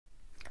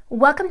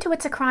Welcome to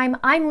It's a Crime.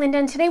 I'm Linda,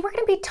 and today we're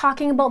going to be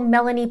talking about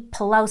Melani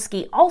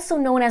Pawlowski, also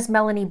known as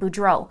Melani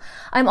Boudreaux.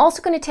 I'm also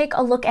going to take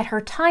a look at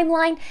her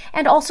timeline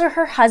and also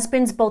her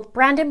husbands, both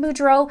Brandon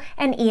Boudreaux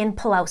and Ian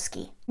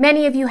Pawlowski.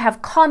 Many of you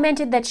have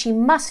commented that she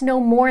must know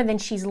more than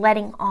she's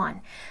letting on.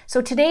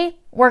 So today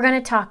we're going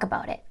to talk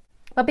about it.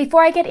 But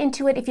before I get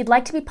into it, if you'd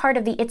like to be part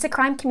of the It's a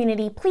Crime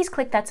community, please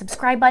click that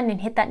subscribe button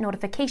and hit that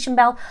notification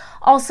bell.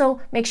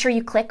 Also, make sure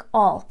you click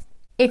all.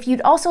 If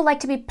you'd also like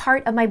to be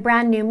part of my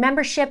brand new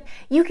membership,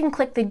 you can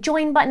click the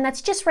join button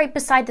that's just right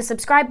beside the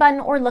subscribe button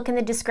or look in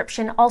the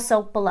description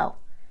also below.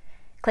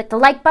 Click the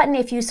like button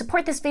if you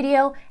support this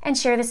video and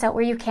share this out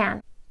where you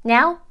can.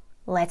 Now,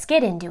 let's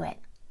get into it.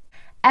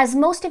 As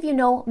most of you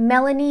know,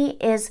 Melani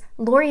is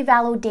Lori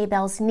Vallow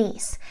Daybell's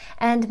niece,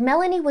 and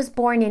Melani was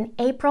born in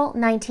April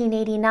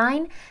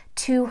 1989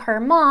 to her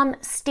mom,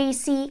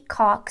 Stacey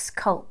Cox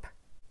Cope.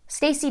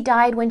 Stacey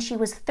died when she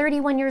was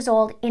 31 years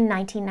old in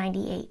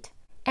 1998.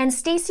 And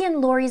Stacey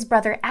and Lori's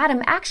brother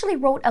Adam actually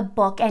wrote a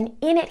book, and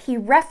in it he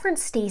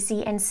referenced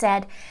Stacey and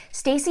said,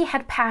 "Stacey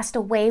had passed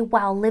away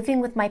while living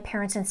with my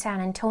parents in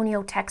San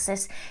Antonio,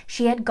 Texas.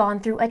 She had gone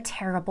through a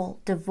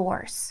terrible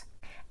divorce."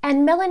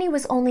 And Melani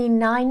was only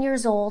 9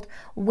 years old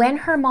when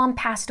her mom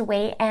passed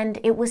away, and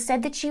it was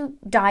said that she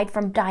died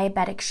from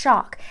diabetic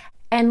shock.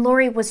 And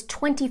Lori was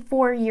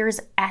 24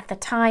 years at the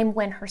time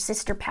when her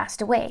sister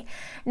passed away.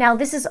 Now,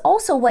 this is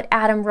also what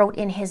Adam wrote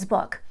in his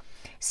book.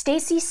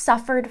 Stacey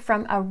suffered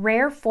from a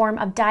rare form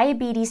of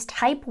diabetes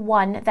type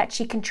 1 that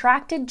she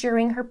contracted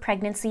during her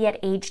pregnancy at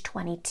age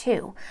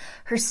 22.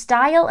 Her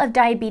style of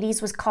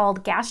diabetes was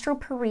called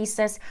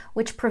gastroparesis,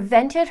 which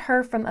prevented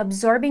her from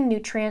absorbing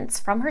nutrients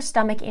from her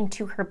stomach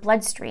into her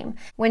bloodstream.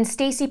 When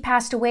Stacey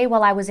passed away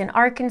while I was in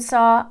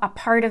Arkansas, a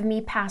part of me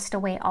passed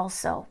away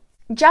also.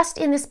 Just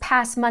in this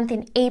past month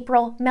in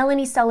April,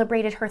 Melani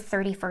celebrated her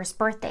 31st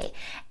birthday,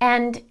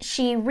 and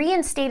she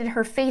reinstated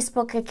her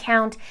Facebook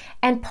account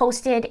and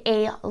posted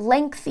a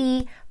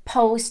lengthy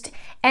post,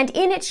 and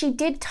in it she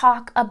did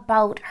talk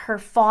about her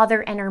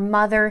father and her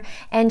mother,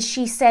 and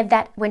she said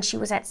that when she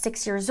was at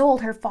 6 years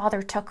old, her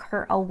father took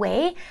her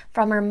away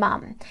from her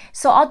mom.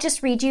 So I'll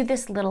just read you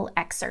this little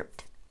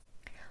excerpt.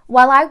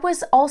 "While I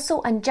was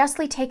also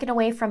unjustly taken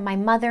away from my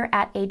mother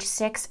at age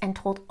 6 and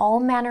told all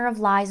manner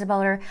of lies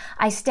about her,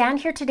 I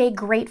stand here today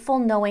grateful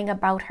knowing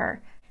about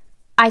her.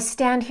 I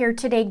stand here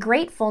today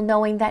grateful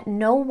knowing that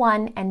no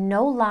one and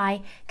no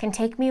lie can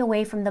take me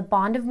away from the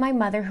bond of my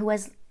mother who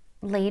has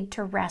laid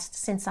to rest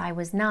since I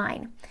was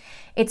 9.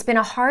 It's been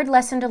a hard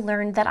lesson to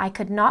learn that I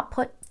could not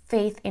put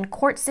faith in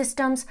court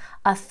systems,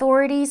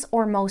 authorities,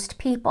 or most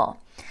people.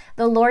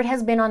 The Lord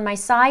has been on my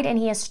side, and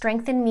He has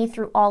strengthened me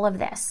through all of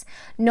this.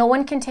 No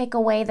one can take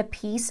away the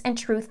peace and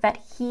truth that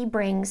He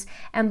brings,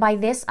 and by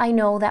this I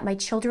know that my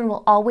children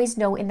will always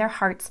know in their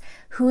hearts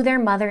who their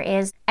mother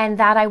is, and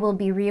that I will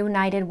be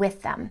reunited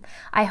with them.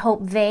 I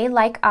hope they,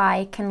 like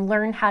I, can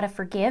learn how to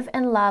forgive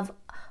and love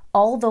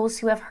all those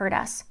who have hurt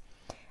us.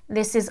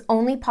 This is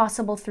only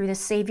possible through the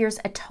Savior's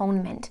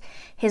atonement.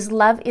 His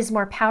love is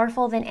more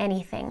powerful than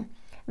anything.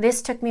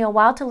 This took me a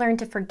while to learn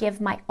to forgive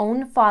my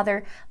own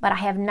father, but I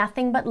have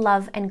nothing but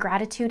love and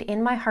gratitude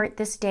in my heart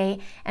this day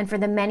and for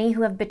the many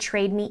who have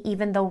betrayed me,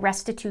 even though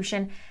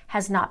restitution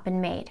has not been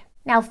made."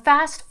 Now,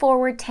 fast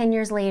forward 10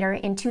 years later,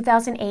 in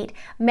 2008,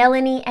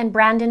 Melani and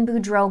Brandon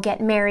Boudreaux get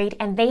married,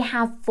 and they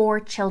have 4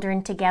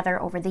 children together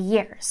over the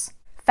years.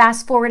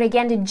 Fast forward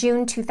again to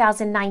June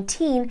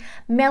 2019,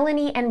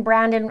 Melani and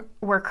Brandon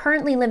were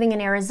currently living in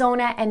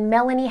Arizona, and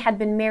Melani had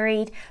been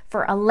married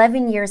for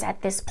 11 years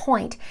at this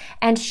point.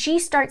 And she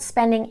starts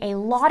spending a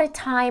lot of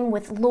time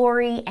with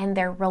Lori and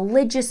their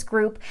religious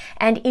group.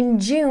 And in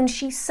June,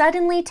 she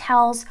suddenly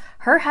tells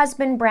her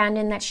husband,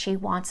 Brandon, that she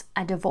wants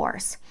a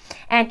divorce.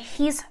 And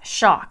he's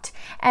shocked.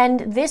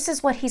 And this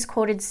is what he's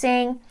quoted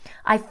saying,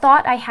 "I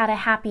thought I had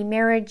a happy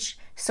marriage,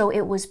 so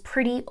it was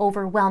pretty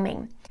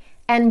overwhelming."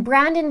 And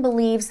Brandon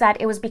believes that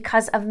it was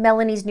because of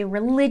Melani's new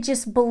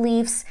religious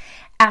beliefs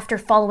after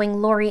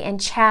following Lori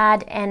and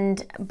Chad,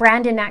 and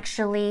Brandon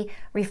actually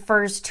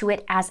refers to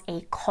it as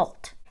a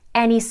cult.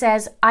 And he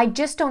says, "I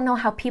just don't know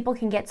how people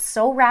can get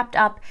so wrapped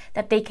up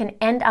that they can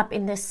end up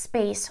in this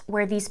space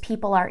where these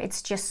people are.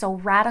 It's just so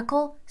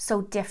radical, so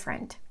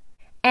different."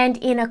 And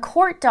in a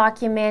court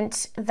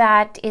document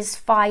that is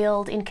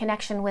filed in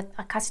connection with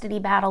a custody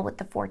battle with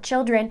the 4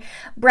 children,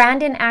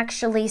 Brandon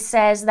actually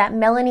says that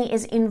Melani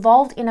is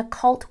involved in a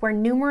cult where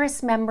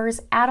numerous members,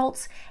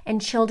 adults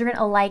and children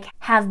alike,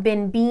 have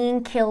been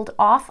being killed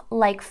off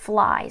like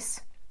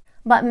flies.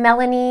 But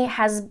Melani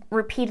has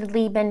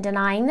repeatedly been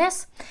denying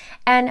this.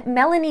 And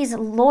Melani's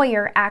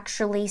lawyer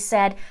actually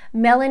said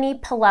Melani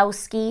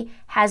Pawlowski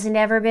has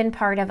never been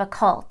part of a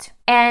cult.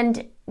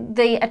 And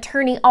the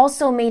attorney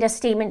also made a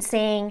statement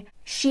saying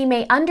she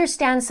may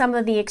understand some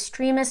of the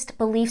extremist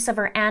beliefs of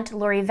her aunt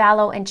Lori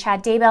Vallow and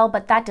Chad Daybell,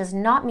 but that does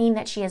not mean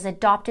that she has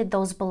adopted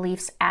those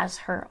beliefs as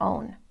her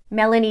own.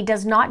 Melani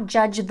does not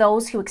judge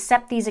those who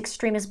accept these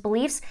extremist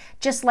beliefs,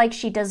 just like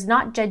she does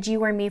not judge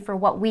you or me for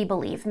what we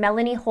believe.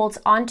 Melani holds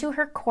on to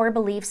her core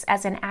beliefs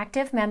as an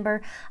active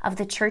member of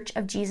the Church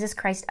of Jesus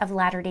Christ of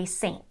Latter-day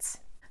Saints.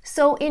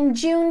 So in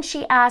June,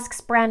 she asks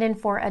Brandon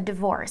for a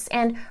divorce,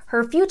 and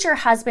her future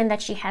husband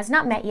that she has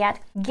not met yet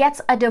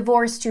gets a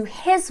divorce to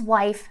his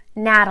wife,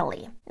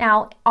 Natalie.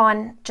 Now,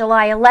 on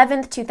July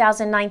 11th,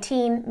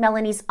 2019,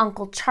 Melani's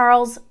uncle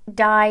Charles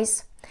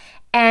dies,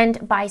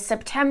 and by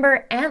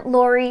September, Aunt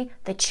Lori,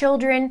 the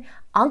children,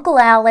 Uncle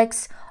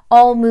Alex,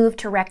 all moved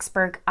to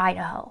Rexburg,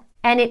 Idaho.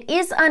 And it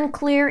is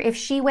unclear if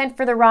she went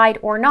for the ride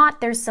or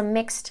not. There's some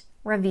mixed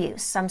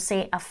reviews. Some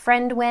say a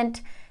friend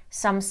went,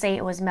 some say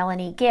it was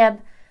Melanie Gibb.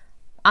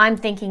 I'm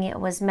thinking it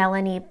was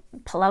Melani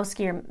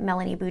Pawlowski or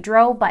Melani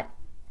Boudreaux, but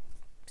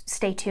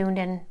stay tuned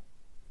and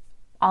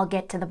I'll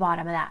get to the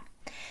bottom of that.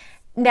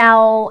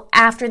 Now,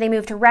 after they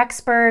moved to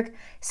Rexburg,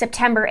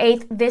 September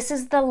 8th, this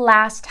is the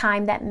last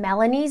time that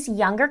Melanie's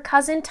younger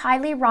cousin,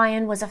 Tylee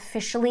Ryan, was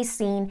officially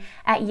seen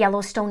at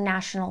Yellowstone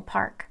National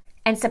Park.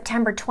 And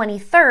September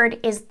 23rd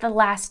is the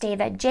last day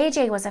that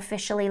JJ was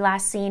officially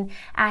last seen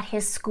at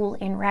his school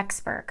in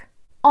Rexburg.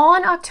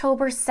 On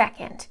October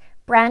 2nd,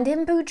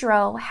 Brandon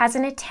Boudreaux has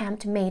an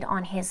attempt made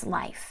on his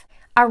life.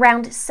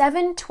 Around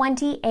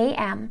 7:20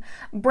 a.m.,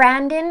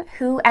 Brandon,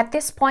 who at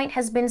this point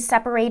has been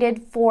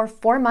separated for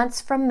 4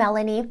 months from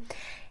Melanie,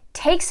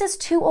 takes his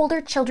 2 older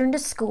children to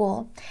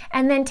school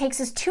and then takes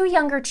his 2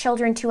 younger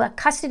children to a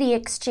custody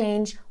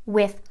exchange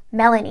with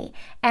Melanie.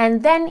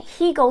 And then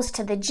he goes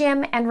to the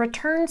gym and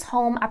returns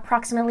home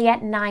approximately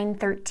at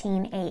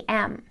 9:13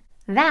 a.m.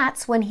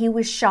 That's when he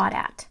was shot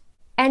at.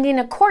 And in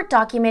a court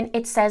document,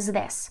 it says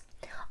this: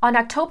 on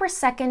October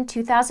 2nd,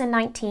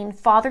 2019,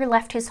 father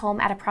left his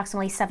home at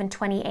approximately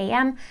 7:20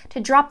 a.m. to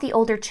drop the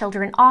older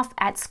children off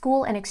at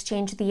school and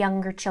exchange the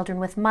younger children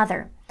with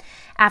mother.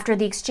 After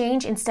the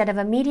exchange, instead of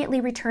immediately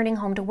returning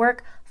home to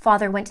work,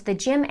 father went to the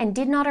gym and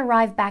did not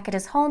arrive back at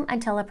his home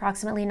until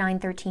approximately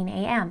 9:13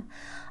 a.m.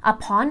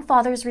 Upon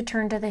father's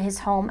return to his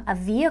home, a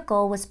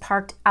vehicle was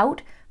parked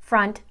out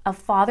front of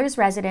father's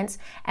residence,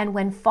 and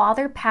when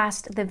father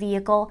passed the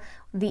vehicle,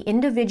 the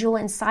individual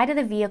inside of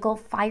the vehicle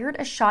fired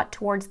a shot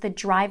towards the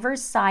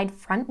driver's side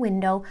front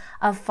window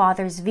of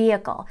father's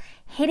vehicle,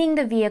 hitting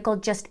the vehicle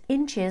just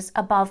inches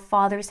above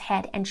father's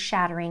head and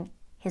shattering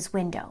his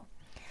window.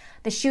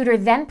 The shooter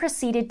then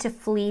proceeded to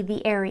flee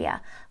the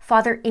area.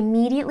 Father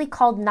immediately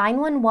called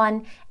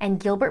 911 and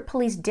Gilbert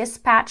police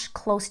dispatched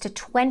close to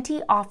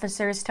 20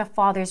 officers to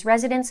father's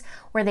residence,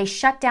 where they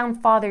shut down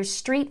father's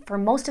street for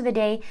most of the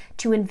day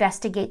to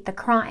investigate the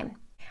crime.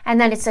 And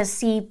then it says,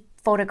 see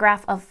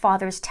photograph of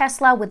father's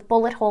Tesla with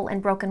bullet hole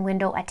and broken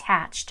window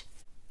attached.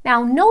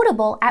 Now,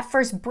 notable, at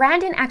first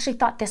Brandon actually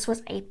thought this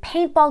was a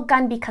paintball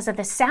gun because of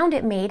the sound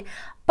it made,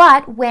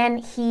 but when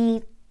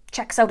he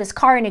checks out his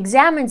car and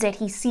examines it,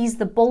 he sees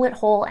the bullet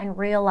hole and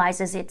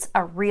realizes it's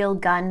a real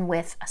gun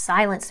with a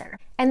silencer.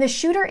 And the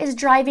shooter is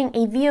driving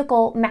a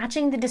vehicle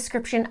matching the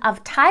description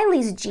of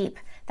Tylee's Jeep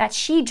that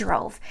she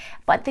drove.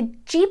 But the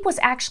Jeep was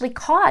actually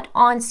caught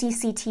on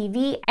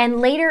CCTV,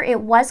 and later it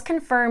was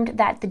confirmed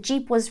that the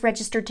Jeep was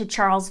registered to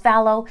Charles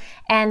Vallow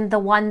and the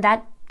one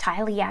that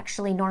Tylee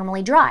actually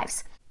normally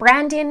drives.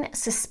 Brandon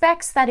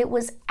suspects that it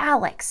was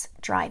Alex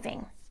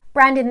driving.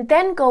 Brandon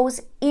then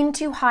goes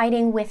into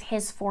hiding with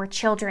his 4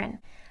 children.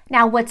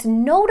 Now, what's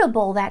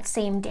notable that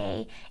same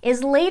day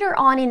is later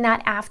on in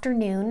that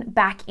afternoon,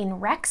 back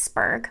in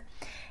Rexburg,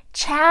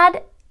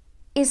 Chad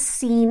is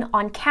seen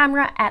on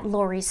camera at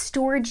Lori's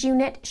storage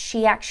unit.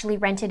 She actually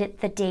rented it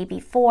the day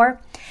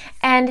before.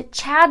 And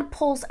Chad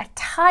pulls a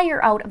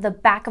tire out of the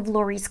back of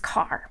Lori's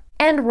car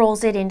and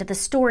rolls it into the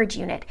storage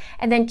unit.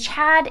 And then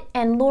Chad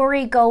and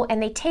Lori go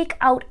and they take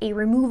out a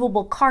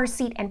removable car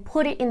seat and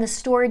put it in the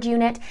storage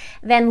unit.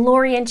 Then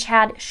Lori and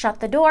Chad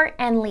shut the door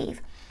and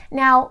leave.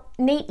 Now,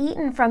 Nate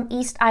Eaton from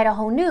East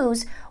Idaho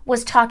News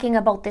was talking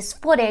about this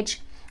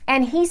footage,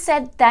 and he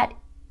said that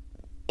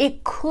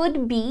it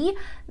could be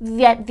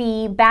that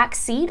the back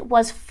seat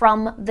was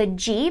from the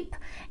Jeep,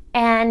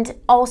 and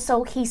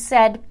also he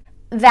said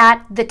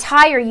that the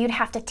tire, you'd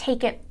have to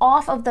take it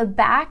off of the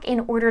back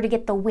in order to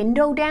get the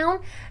window down.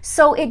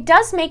 So it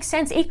does make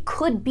sense. It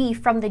could be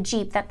from the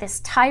Jeep that this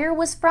tire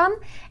was from,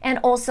 and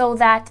also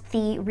that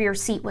the rear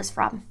seat was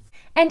from.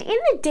 And in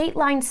the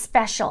Dateline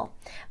special,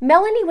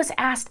 Melanie was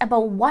asked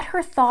about what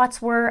her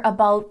thoughts were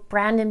about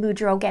Brandon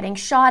Boudreaux getting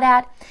shot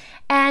at,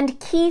 and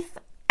Keith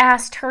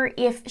asked her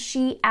if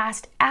she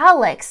asked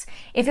Alex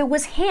if it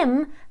was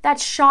him that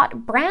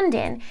shot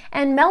Brandon.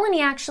 And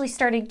Melanie actually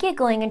started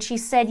giggling and she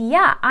said,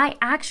 yeah, I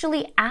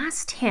actually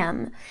asked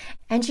him.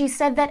 And she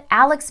said that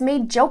Alex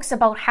made jokes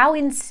about how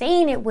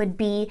insane it would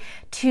be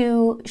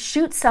to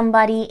shoot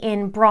somebody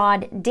in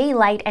broad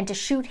daylight and to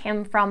shoot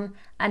him from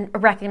a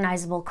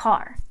recognizable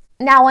car.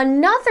 Now,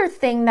 another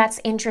thing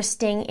that's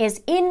interesting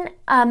is in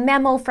a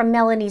memo from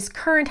Melanie's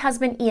current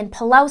husband, Ian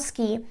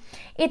Pawlowski,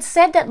 it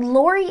said that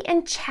Lori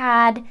and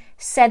Chad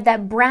said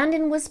that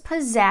Brandon was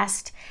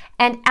possessed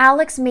and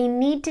Alex may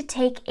need to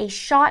take a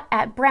shot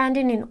at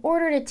Brandon in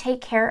order to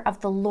take care of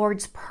the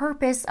Lord's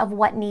purpose of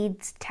what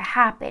needs to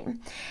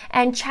happen.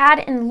 And Chad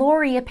and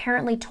Lori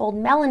apparently told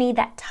Melani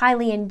that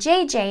Tylee and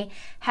JJ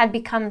had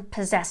become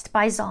possessed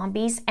by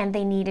zombies and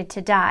they needed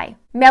to die.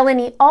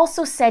 Melani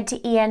also said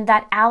to Ian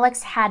that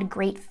Alex had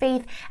great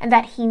faith and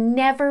that he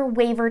never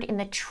wavered in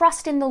the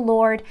trust in the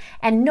Lord,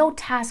 and no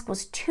task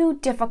was too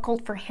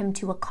difficult for him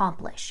to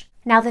accomplish.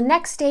 Now, the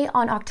next day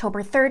on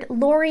October 3rd,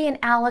 Lori and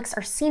Alex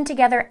are seen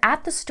together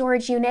at the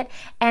storage unit,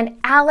 and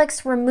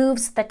Alex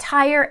removes the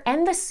tire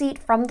and the seat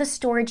from the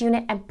storage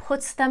unit and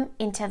puts them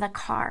into the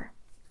car.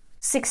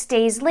 6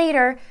 days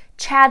later,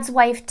 Chad's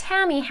wife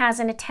Tammy has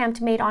an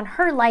attempt made on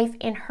her life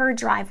in her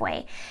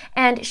driveway,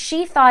 and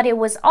she thought it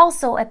was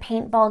also a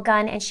paintball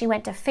gun, and she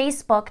went to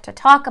Facebook to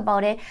talk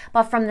about it,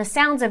 but from the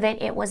sounds of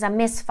it, it was a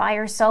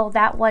misfire, so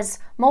that was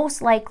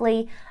most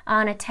likely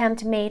an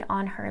attempt made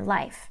on her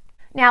life.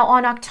 Now,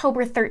 on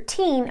October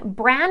 13,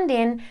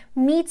 Brandon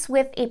meets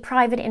with a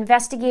private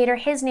investigator.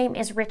 His name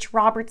is Rich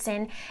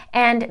Robertson,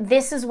 and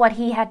this is what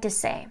he had to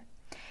say.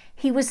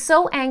 He was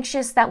so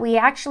anxious that we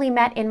actually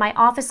met in my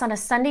office on a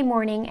Sunday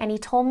morning, and he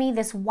told me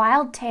this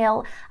wild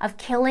tale of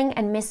killing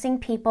and missing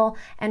people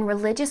and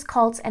religious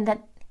cults, and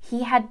that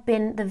he had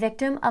been the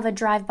victim of a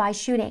drive-by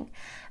shooting.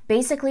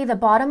 Basically, the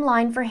bottom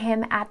line for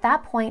him at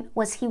that point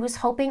was he was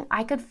hoping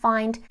I could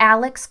find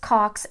Alex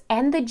Cox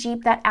and the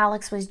Jeep that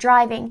Alex was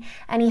driving,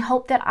 and he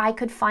hoped that I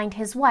could find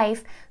his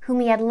wife, whom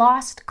he had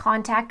lost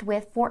contact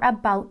with for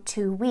about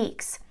 2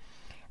 weeks.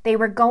 They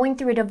were going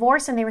through a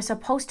divorce and they were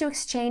supposed to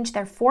exchange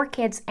their 4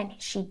 kids, and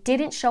she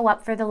didn't show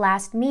up for the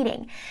last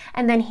meeting.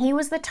 And then he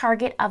was the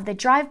target of the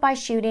drive-by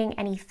shooting,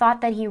 and he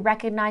thought that he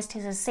recognized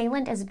his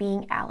assailant as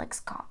being Alex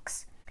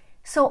Cox.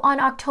 So on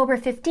October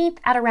 15th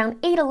at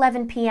around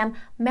 8:11 p.m.,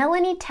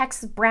 Melani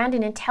texts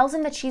Brandon and tells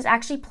him that she's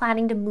actually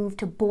planning to move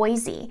to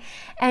Boise.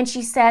 And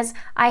she says,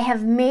 I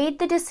have made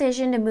the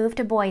decision to move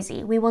to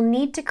Boise. We will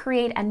need to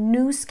create a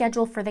new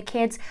schedule for the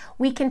kids.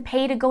 We can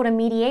pay to go to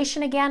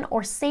mediation again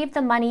or save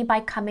the money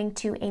by coming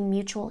to a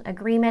mutual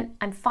agreement.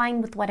 I'm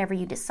fine with whatever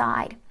you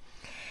decide.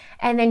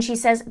 And then she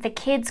says the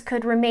kids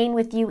could remain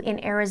with you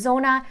in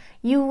Arizona.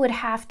 You would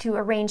have to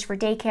arrange for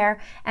daycare,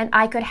 and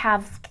I could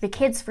have the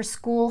kids for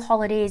school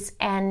holidays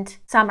and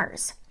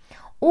summers.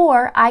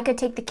 Or I could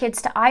take the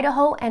kids to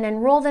Idaho and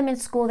enroll them in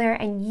school there,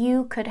 and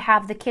you could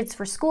have the kids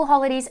for school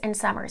holidays and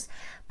summers.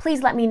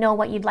 Please let me know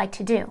what you'd like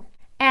to do.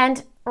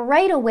 And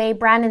right away,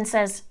 Brandon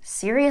says,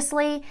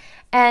 seriously?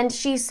 And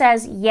she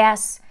says,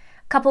 yes.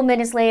 Couple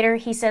minutes later,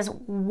 he says,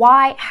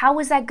 why? How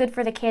is that good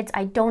for the kids?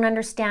 I don't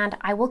understand.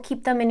 I will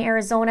keep them in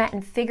Arizona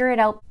and figure it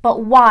out.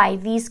 But why?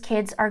 These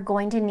kids are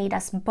going to need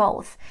us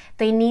both.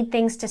 They need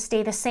things to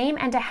stay the same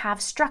and to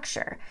have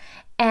structure.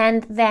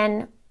 And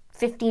then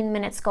 15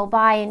 minutes go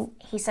by and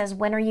he says,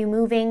 when are you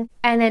moving?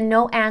 And then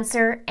no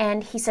answer.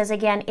 And he says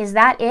again, is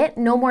that it?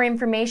 No more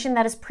information?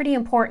 That is pretty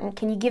important.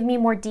 Can you give me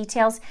more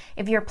details?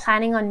 If you're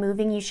planning on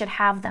moving, you should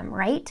have them,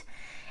 right?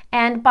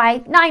 And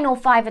by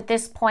 9:05 at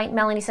this point,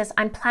 Melani says,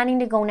 I'm planning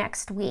to go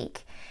next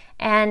week.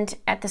 And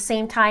at the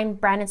same time,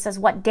 Brandon says,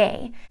 what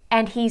day?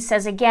 And he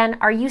says again,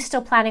 are you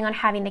still planning on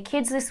having the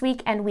kids this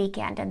week and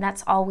weekend? And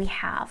that's all we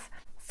have.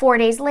 4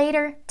 days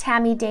later,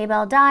 Tammy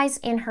Daybell dies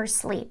in her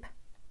sleep.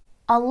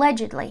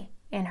 Allegedly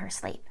in her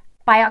sleep.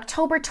 By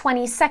October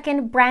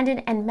 22nd,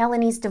 Brandon and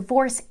Melani's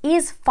divorce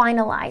is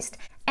finalized,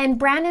 and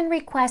Brandon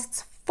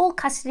requests full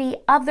custody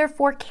of their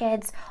 4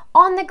 kids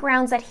on the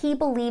grounds that he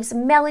believes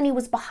Melani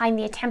was behind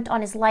the attempt on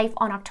his life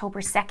on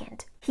October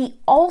 2nd. He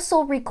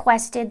also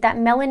requested that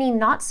Melani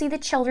not see the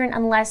children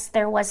unless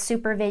there was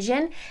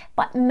supervision,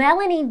 but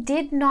Melani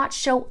did not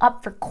show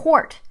up for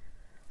court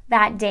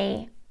that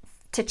day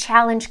to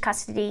challenge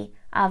custody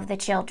of the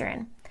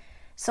children.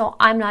 So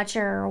I'm not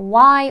sure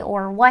why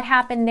or what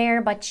happened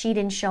there, but she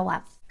didn't show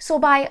up. So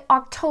by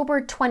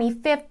October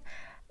 25th,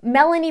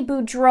 Melani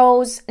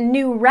Boudreaux's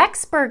new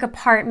Rexburg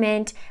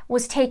apartment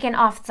was taken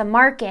off the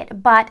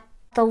market, but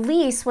the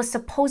lease was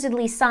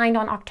supposedly signed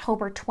on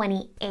October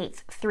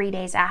 28th, 3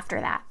 days after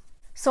that.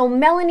 So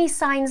Melani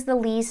signs the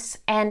lease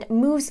and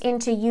moves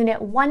into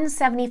Unit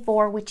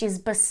 174, which is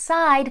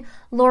beside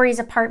Lori's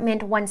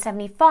apartment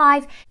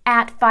 175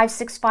 at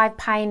 565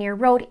 Pioneer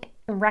Road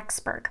in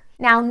Rexburg.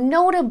 Now,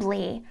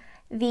 notably,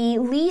 the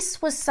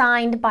lease was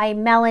signed by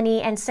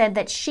Melani and said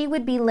that she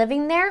would be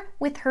living there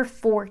with her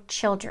 4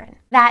 children.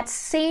 That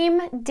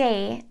same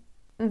day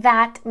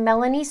that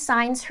Melani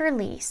signs her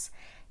lease,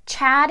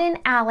 Chad and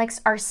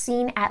Alex are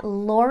seen at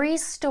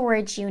Lori's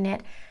storage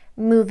unit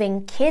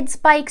moving kids'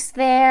 bikes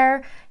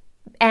there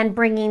and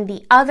bringing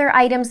the other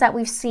items that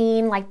we've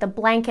seen, like the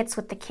blankets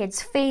with the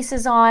kids'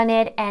 faces on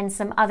it and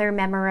some other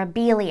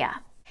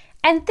memorabilia.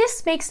 And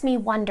this makes me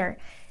wonder,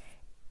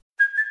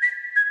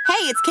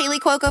 Hey, it's Kaylee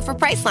Cuoco for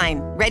Priceline.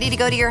 Ready to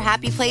go to your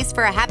happy place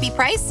for a happy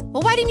price?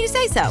 Well, why didn't you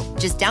say so?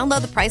 Just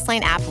download the Priceline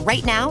app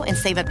right now and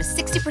save up to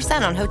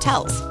 60% on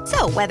hotels.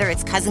 So whether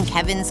it's Cousin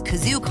Kevin's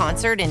Kazoo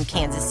Concert in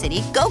Kansas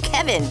City, go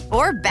Kevin,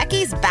 or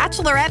Becky's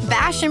Bachelorette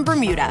Bash in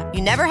Bermuda,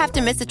 you never have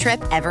to miss a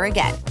trip ever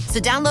again. So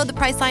download the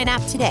Priceline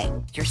app today.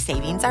 Your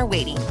savings are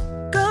waiting.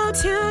 Go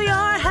to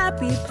your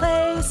happy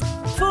place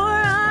for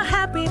a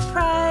happy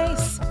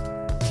price.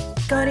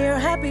 Go to your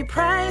happy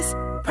price,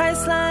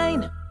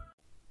 Priceline.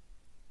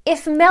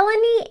 If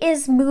Melani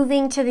is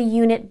moving to the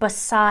unit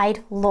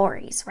beside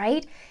Lori's,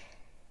 right?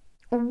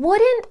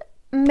 Wouldn't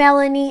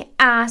Melani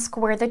ask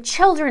where the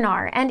children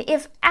are? And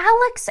if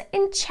Alex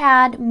and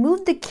Chad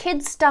moved the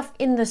kids' stuff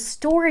in the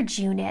storage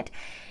unit,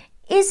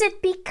 is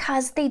it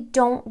because they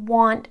don't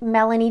want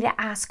Melani to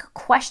ask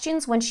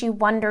questions when she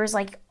wonders,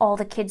 like, all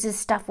the kids'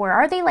 stuff, where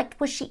are they? Like,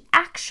 was she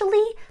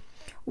actually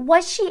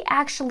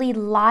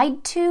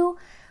lied to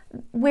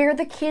where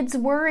the kids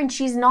were and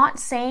she's not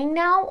saying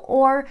now?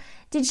 Or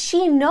did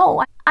she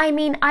know? I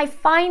mean, I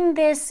find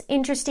this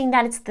interesting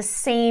that it's the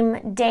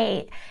same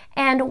day.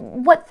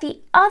 And what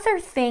the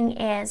other thing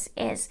is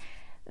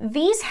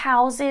these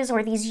houses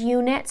or these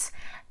units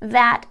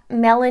that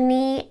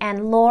Melani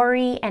and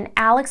Lori and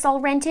Alex all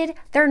rented,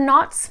 they're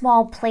not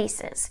small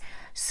places.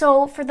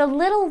 So for the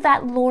little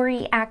that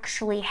Lori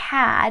actually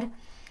had,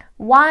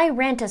 why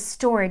rent a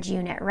storage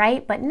unit,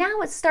 right? But now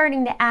it's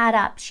starting to add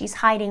up. She's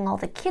hiding all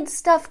the kids'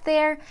 stuff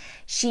there.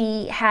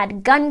 She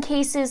had gun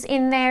cases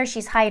in there.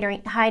 She's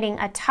hiding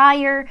a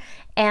tire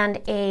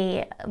and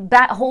a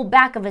whole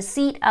back of a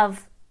seat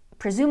of,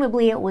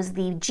 presumably it was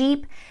the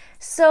Jeep.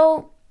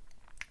 So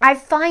I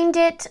find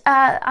it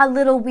a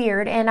little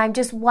weird, and I'm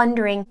just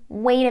wondering,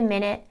 wait a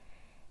minute,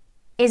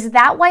 is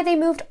that why they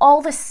moved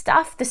all the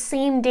stuff the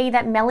same day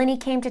that Melani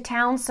came to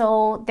town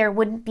so there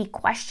wouldn't be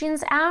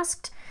questions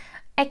asked?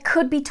 It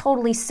could be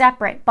totally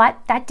separate, but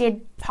that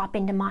did pop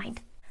into mind.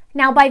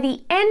 Now, by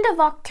the end of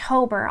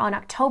October, on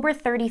October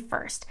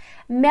 31st,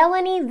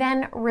 Melani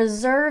then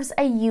reserves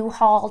a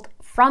U-Haul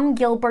from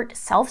Gilbert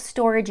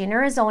Self-Storage in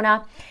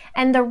Arizona,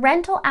 and the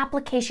rental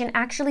application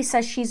actually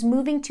says she's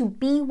moving to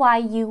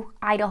BYU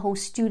Idaho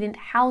Student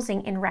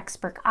Housing in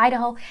Rexburg,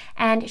 Idaho,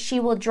 and she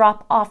will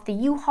drop off the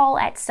U-Haul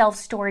at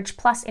Self-Storage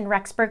Plus in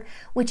Rexburg,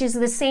 which is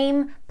the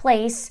same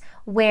place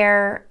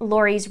where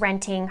Lori's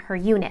renting her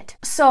unit.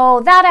 So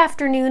that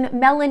afternoon,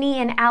 Melani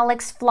and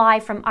Alex fly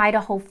from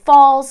Idaho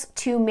Falls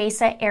to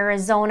Mesa,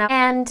 Arizona,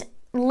 and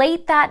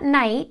late that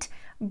night,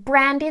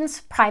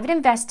 Brandon's private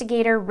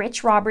investigator,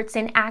 Rich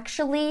Robertson,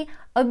 actually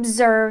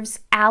observes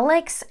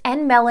Alex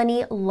and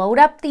Melani load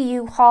up the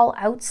U-Haul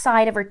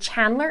outside of her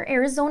Chandler,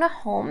 Arizona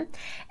home,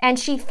 and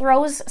she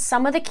throws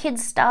some of the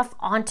kids' stuff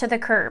onto the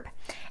curb.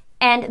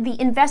 And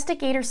the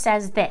investigator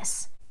says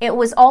this: it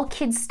was all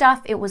kids'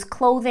 stuff. It was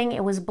clothing,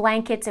 it was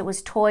blankets, it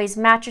was toys,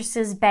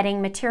 mattresses,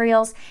 bedding,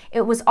 materials.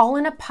 It was all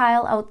in a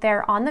pile out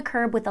there on the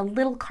curb with a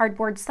little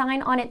cardboard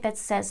sign on it that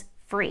says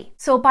free.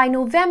 So by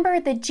November,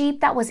 the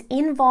Jeep that was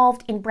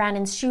involved in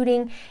Brandon's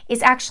shooting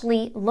is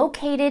actually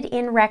located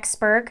in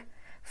Rexburg,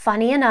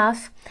 funny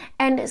enough,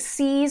 and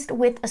seized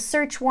with a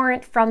search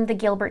warrant from the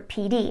Gilbert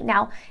PD.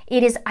 Now,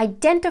 it is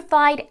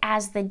identified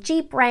as the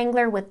Jeep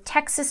Wrangler with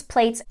Texas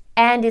plates,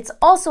 and it's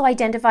also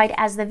identified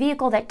as the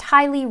vehicle that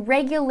Tylee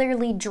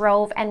regularly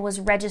drove and was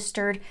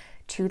registered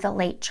to the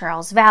late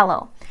Charles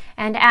Vallow.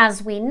 And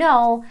as we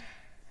know,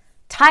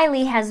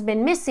 Tylee has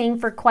been missing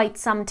for quite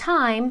some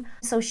time,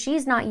 so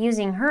she's not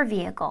using her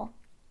vehicle.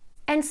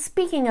 And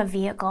speaking of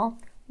vehicle,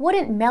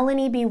 wouldn't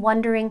Melani be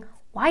wondering,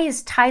 why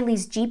is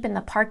Tylee's Jeep in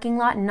the parking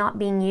lot and not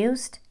being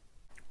used?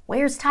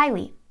 Where's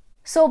Tylee?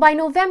 So by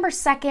November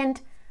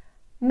 2nd,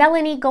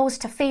 Melani goes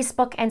to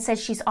Facebook and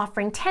says she's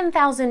offering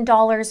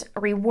 $10,000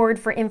 reward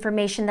for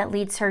information that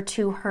leads her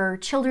to her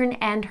children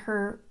and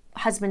her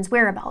husband's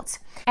whereabouts.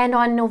 And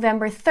on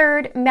November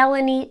 3rd,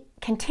 Melani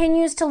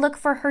continues to look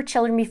for her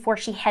children before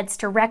she heads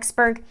to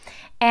Rexburg,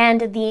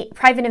 and the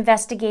private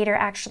investigator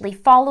actually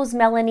follows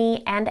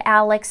Melani and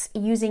Alex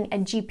using a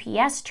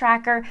GPS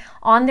tracker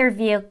on their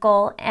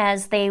vehicle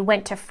as they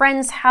went to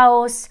friend's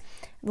house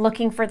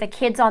looking for the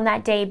kids on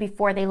that day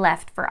before they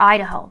left for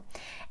Idaho.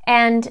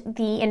 And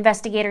the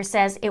investigator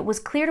says it was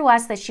clear to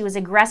us that she was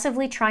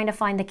aggressively trying to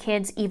find the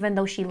kids, even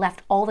though she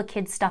left all the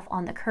kids' stuff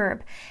on the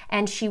curb.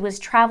 And she was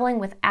traveling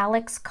with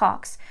Alex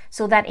Cox,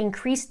 so that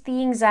increased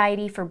the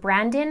anxiety for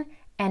Brandon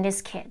and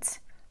his kids.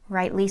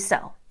 Rightly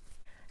so.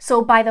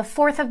 So by the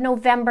 4th of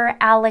November,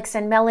 Alex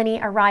and Melani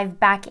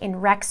arrive back in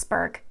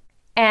Rexburg.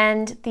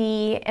 And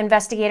the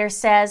investigator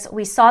says,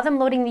 we saw them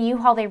loading the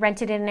U-Haul they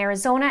rented in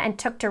Arizona and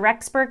took to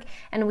Rexburg,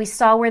 and we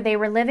saw where they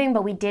were living,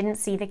 but we didn't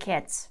see the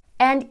kids.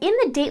 And in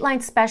the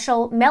Dateline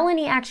special,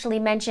 Melani actually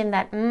mentioned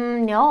that,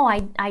 no,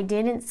 I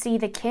didn't see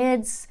the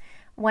kids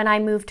when I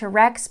moved to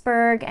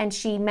Rexburg. And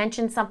she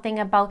mentioned something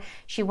about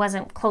she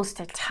wasn't close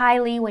to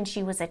Tylee when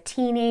she was a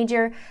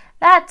teenager.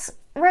 That's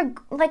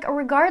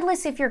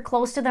regardless if you're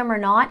close to them or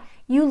not,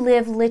 you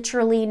live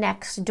literally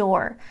next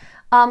door.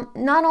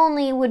 Not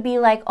only would be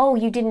like, oh,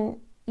 you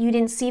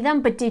didn't see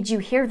them, but did you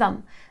hear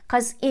them?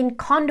 Because in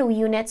condo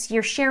units,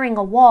 you're sharing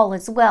a wall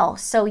as well.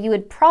 So you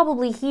would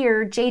probably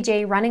hear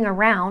JJ running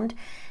around.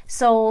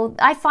 So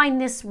I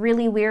find this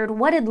really weird.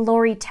 What did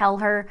Lori tell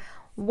her?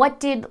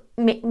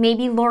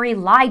 Maybe Lori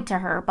lied to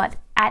her, but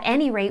at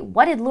any rate,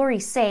 what did Lori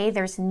say?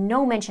 There's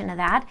no mention of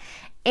that.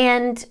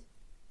 And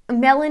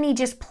Melani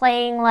just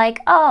playing like,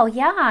 oh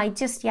yeah, I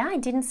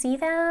didn't see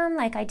them.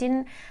 Like I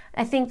didn't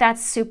I think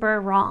that's super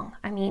wrong.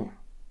 I mean,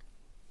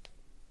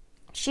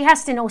 she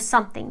has to know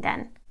something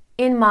then,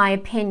 in my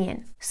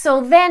opinion.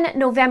 So then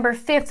November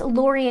 5th,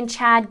 Lori and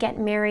Chad get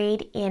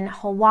married in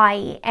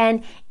Hawaii.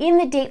 And in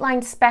the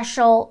Dateline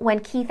special, when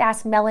Keith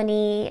asked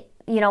Melani,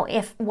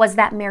 if was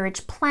that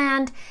marriage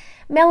planned,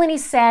 Melani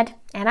said,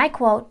 and I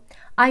quote,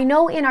 "I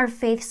know in our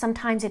faith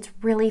sometimes it's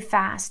really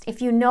fast.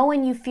 If you know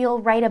and you feel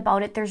right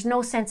about it, there's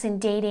no sense in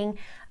dating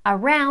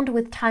around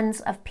with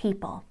tons of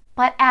people."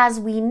 But as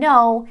we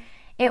know,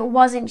 it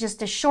wasn't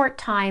just a short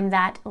time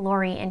that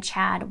Lori and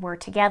Chad were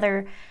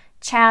together.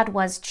 Chad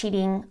was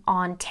cheating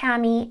on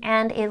Tammy,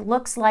 and it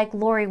looks like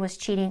Lori was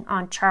cheating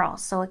on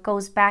Charles. So it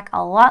goes back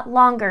a lot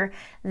longer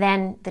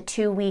than the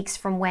 2 weeks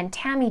from when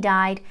Tammy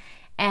died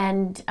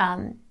and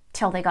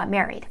till they got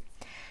married.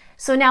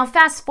 So now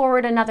fast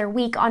forward another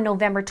week, on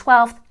November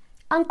 12th,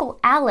 Uncle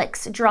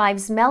Alex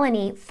drives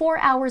Melani 4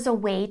 hours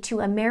away to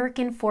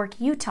American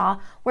Fork, Utah,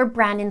 where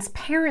Brandon's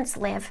parents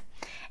live.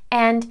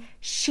 And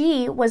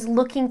she was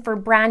looking for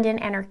Brandon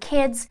and her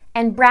kids,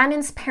 and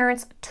Brandon's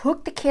parents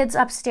took the kids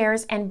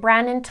upstairs, and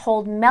Brandon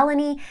told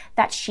Melani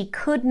that she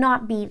could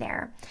not be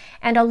there.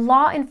 And a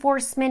law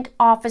enforcement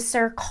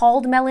officer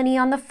called Melani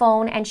on the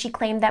phone, and she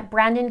claimed that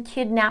Brandon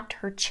kidnapped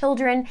her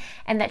children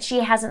and that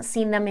she hasn't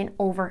seen them in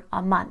over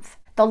a month.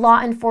 The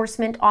law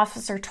enforcement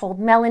officer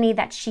told Melani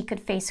that she could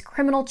face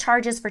criminal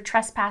charges for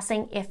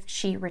trespassing if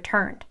she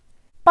returned.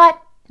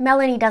 But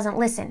Melani doesn't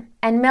listen,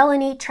 and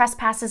Melani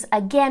trespasses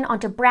again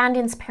onto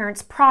Brandon's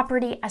parents'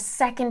 property a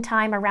second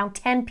time around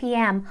 10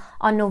 p.m.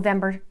 on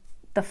November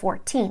the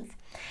 14th.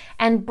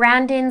 And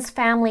Brandon's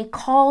family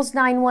calls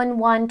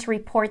 911 to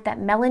report that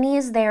Melani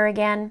is there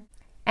again,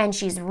 and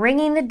she's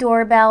ringing the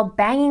doorbell,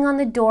 banging on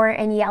the door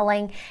and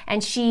yelling,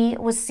 and she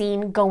was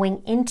seen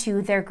going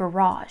into their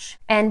garage.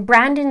 And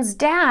Brandon's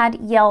dad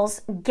yells,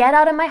 "Get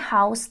out of my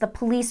house, the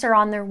police are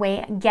on their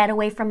way, get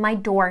away from my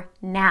door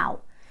now."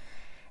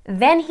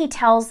 Then he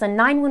tells the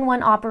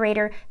 911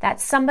 operator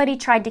that somebody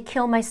tried to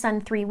kill my son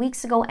 3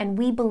 weeks ago, and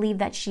we believe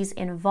that she's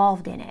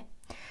involved in it.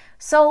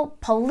 So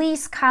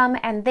police come,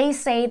 and they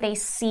say they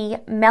see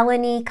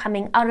Melani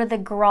coming out of the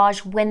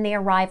garage when they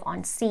arrive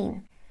on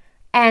scene.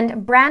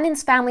 And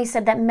Brandon's family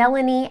said that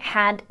Melani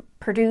had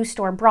produced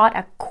or brought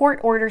a court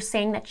order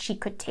saying that she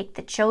could take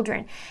the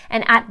children.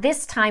 And at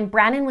this time,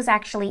 Brandon was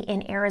actually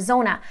in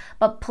Arizona,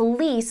 but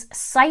police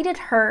cited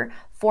her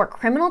for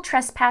criminal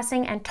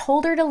trespassing and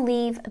told her to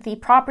leave the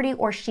property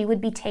or she would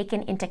be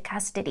taken into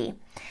custody.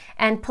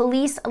 And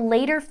police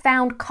later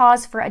found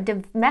cause for a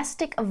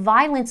domestic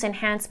violence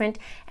enhancement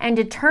and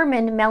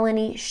determined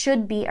Melani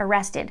should be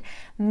arrested.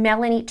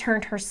 Melani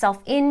turned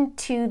herself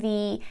into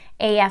the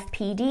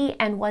AFPD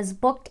and was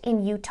booked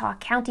in Utah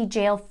County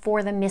Jail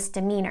for the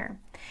misdemeanor.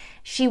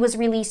 She was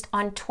released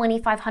on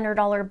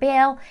 $2,500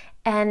 bail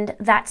and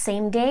that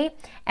same day,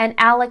 and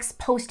Alex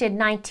posted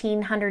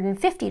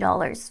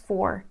 $1,950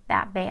 for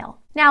that bail.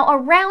 Now,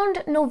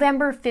 around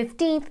November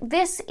 15th,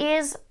 this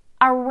is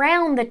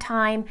around the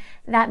time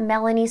that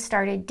Melani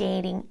started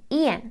dating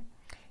Ian,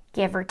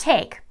 give or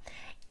take.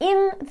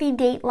 In the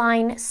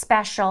Dateline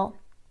special,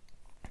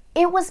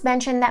 it was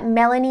mentioned that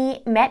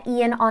Melani met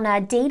Ian on a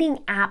dating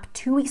app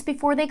 2 weeks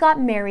before they got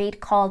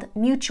married called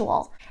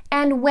Mutual.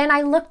 And when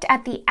I looked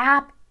at the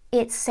app,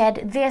 it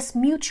said this: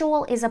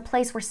 Mutual is a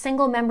place where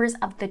single members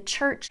of the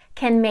church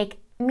can make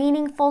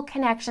meaningful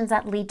connections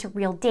that lead to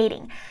real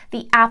dating.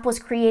 The app was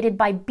created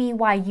by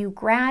BYU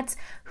grads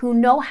who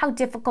know how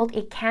difficult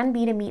it can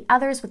be to meet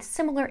others with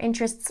similar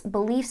interests,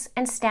 beliefs,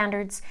 and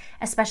standards,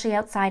 especially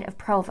outside of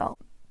Provo.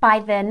 By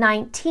the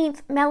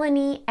 19th,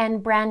 Melani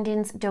and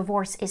Brandon's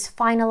divorce is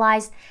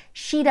finalized.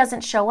 She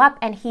doesn't show up,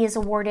 and he is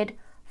awarded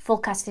full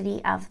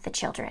custody of the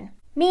children.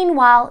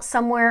 Meanwhile,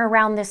 somewhere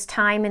around this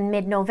time in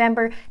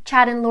mid-November,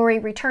 Chad and Lori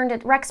returned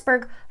at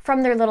Rexburg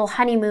from their little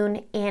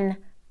honeymoon in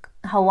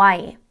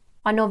Hawaii.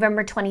 On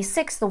November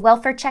 26th, the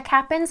welfare check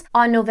happens.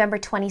 On November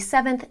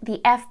 27th,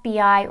 the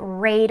FBI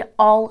raid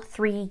all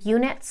 3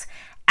 units: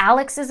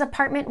 Alex's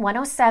apartment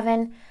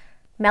 107,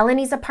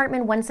 Melani's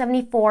apartment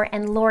 174,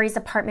 and Lori's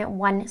apartment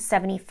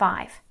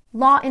 175.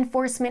 Law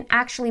enforcement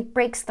actually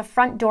breaks the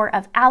front door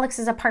of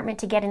Alex's apartment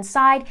to get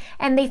inside,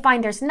 and they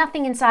find there's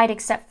nothing inside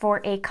except for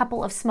a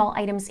couple of small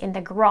items in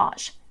the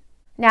garage.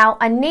 Now,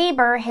 a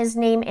neighbor, his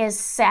name is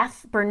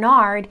Seth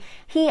Bernard,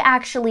 he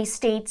actually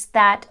states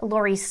that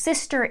Lori's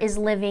sister is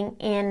living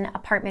in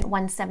apartment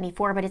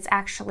 174, but it's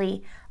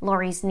actually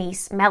Lori's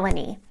niece,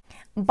 Melani.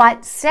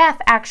 But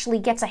Seth actually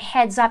gets a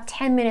heads up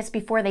 10 minutes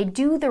before they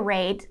do the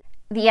raid.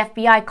 The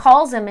FBI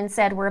calls him and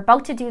said, "We're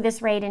about to do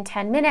this raid in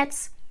 10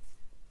 minutes.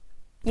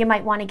 You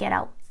might want to get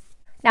out."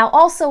 Now,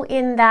 also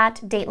in that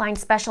Dateline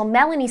special,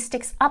 Melani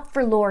sticks up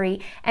for Lori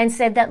and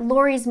said that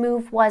Lori's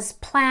move was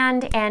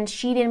planned and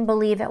she didn't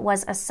believe it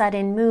was a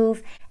sudden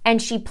move,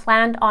 and she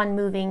planned on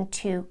moving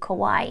to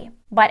Kauai.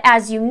 But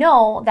as you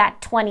know, that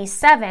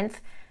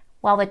 27th,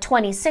 well, the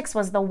 26th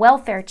was the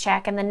welfare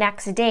check, and the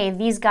next day,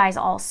 these guys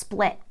all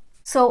split.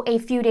 So a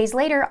few days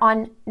later,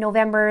 on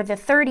November the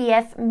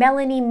 30th,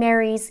 Melani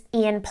marries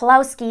Ian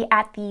Pawlowski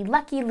at the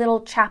Lucky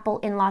Little Chapel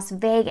in Las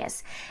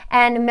Vegas.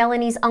 And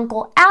Melani's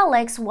uncle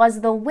Alex was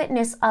the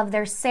witness of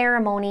their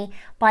ceremony,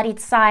 but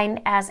it's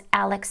signed as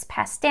Alex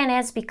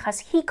Pastanes because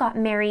he got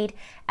married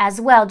as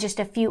well just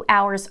a few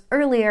hours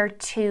earlier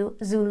to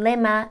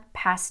Zulema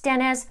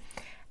Pastanes,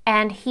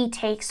 and he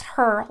takes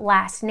her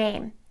last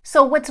name.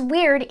 So what's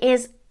weird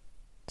is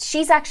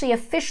she's actually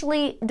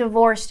officially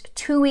divorced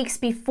 2 weeks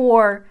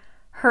before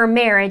her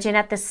marriage, and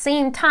at the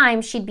same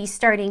time she'd be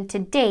starting to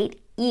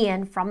date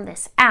Ian from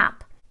this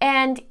app.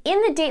 And in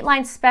the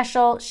Dateline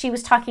special, she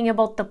was talking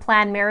about the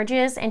planned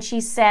marriages, and she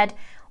said,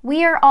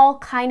 "We are all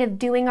kind of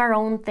doing our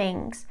own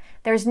things.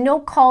 There's no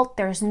cult,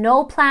 there's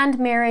no planned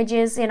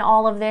marriages in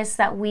all of this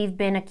that we've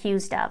been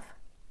accused of."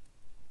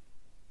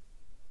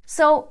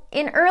 So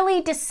in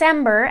early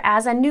December,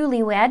 as a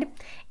newlywed,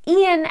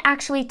 Ian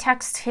actually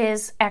texts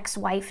his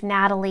ex-wife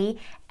Natalie,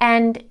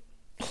 and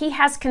he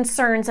has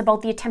concerns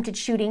about the attempted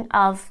shooting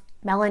of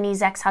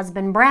Melani's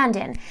ex-husband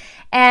Brandon.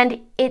 And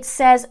it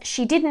says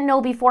she didn't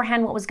know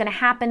beforehand what was going to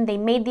happen. They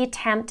made the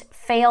attempt,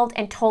 failed,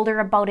 and told her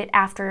about it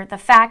after the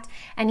fact.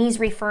 And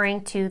he's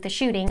referring to the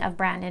shooting of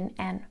Brandon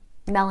and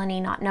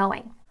Melani not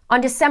knowing.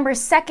 On December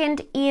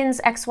 2nd, Ian's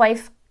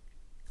ex-wife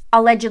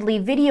allegedly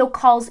video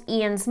calls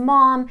Ian's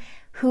mom,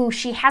 who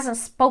she hasn't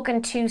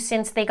spoken to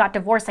since they got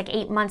divorced like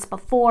 8 months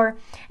before.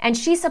 And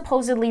she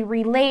supposedly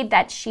relayed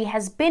that she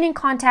has been in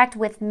contact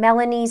with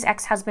Melani's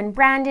ex-husband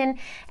Brandon,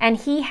 and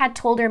he had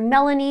told her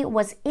Melani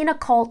was in a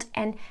cult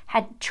and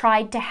had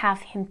tried to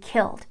have him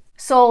killed.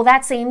 So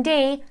that same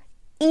day,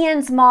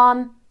 Ian's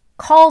mom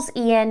calls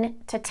Ian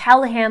to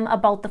tell him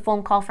about the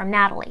phone call from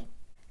Natalie.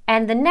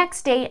 And the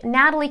next day,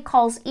 Natalie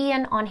calls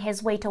Ian on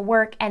his way to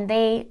work, and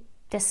they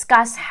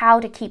discuss how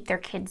to keep their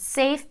kids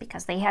safe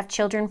because they have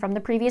children from the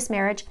previous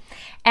marriage,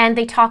 and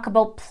they talk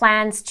about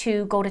plans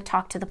to go to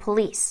talk to the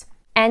police.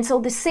 And so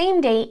the same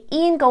day,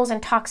 Ian goes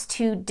and talks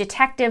to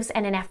detectives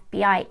and an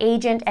FBI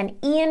agent, and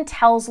Ian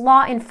tells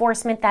law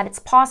enforcement that it's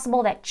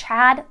possible that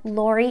Chad,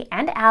 Lori,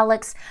 and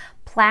Alex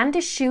plan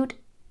to shoot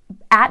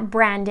at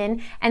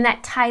Brandon and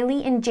that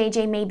Tylee and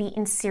JJ may be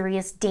in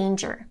serious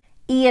danger.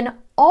 Ian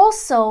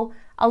also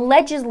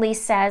allegedly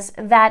says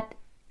that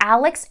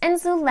Alex and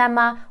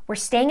Zulema were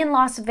staying in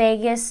Las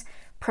Vegas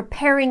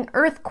preparing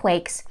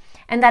earthquakes,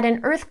 and that an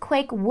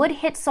earthquake would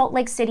hit Salt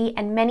Lake City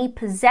and many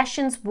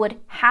possessions would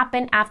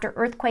happen after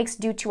earthquakes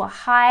due to a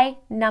high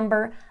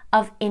number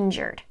of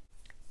injured.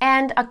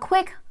 And a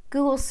quick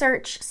Google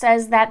search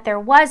says that there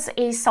was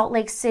a Salt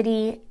Lake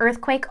City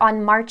earthquake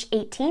on March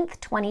 18th,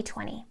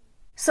 2020.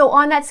 So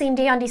on that same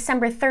day, on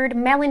December 3rd,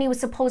 Melani was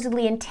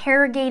supposedly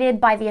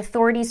interrogated by the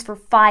authorities for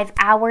 5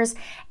 hours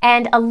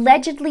and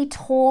allegedly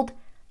told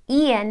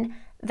Ian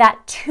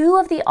that 2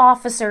 of the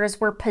officers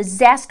were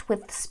possessed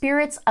with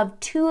spirits of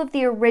 2 of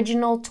the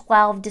original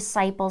 12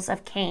 disciples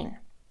of Cain.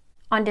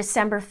 On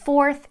December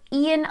 4th,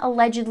 Ian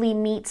allegedly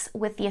meets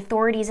with the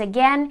authorities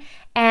again,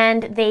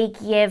 and they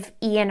give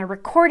Ian a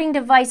recording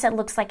device that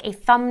looks like a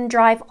thumb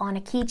drive on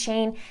a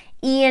keychain.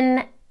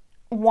 Ian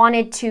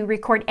wanted to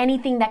record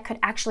anything that could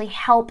actually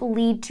help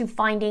lead to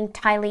finding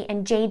Tylee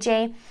and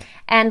JJ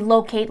and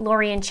locate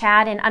Lori and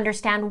Chad and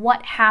understand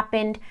what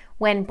happened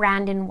when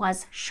Brandon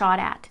was shot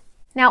at.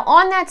 Now,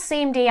 on that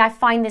same day, I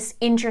find this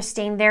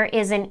interesting. There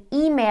is an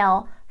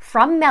email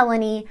from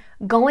Melani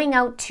going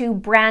out to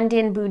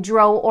Brandon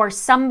Boudreaux or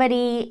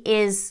somebody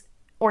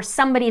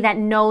that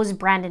knows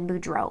Brandon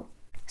Boudreaux.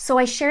 So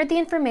I shared the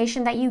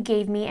information that you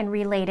gave me and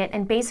relayed it,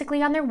 and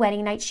basically on their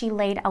wedding night, she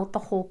laid out the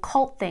whole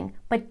cult thing,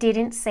 but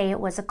didn't say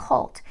it was a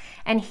cult,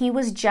 and he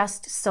was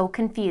just so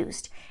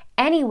confused.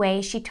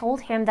 Anyway, she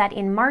told him that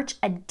in March,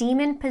 a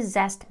demon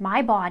possessed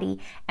my body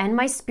and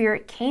my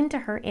spirit came to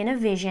her in a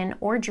vision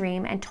or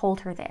dream and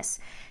told her this.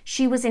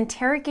 She was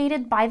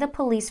interrogated by the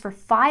police for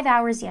 5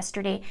 hours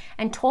yesterday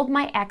and told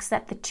my ex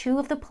that the 2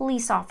 of the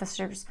police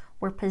officers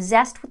were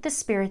possessed with the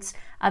spirits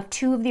of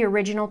 2 of the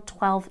original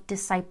 12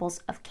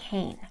 disciples of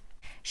Cain.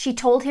 She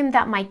told him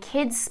that my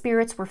kids'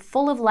 spirits were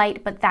full of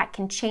light, but that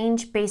can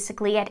change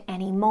basically at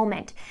any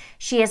moment.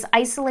 She has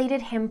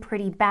isolated him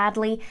pretty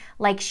badly,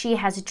 like she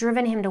has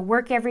driven him to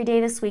work every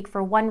day this week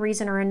for one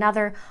reason or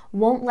another,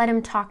 won't let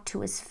him talk to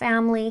his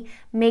family,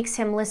 makes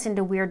him listen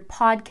to weird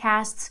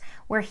podcasts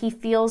where he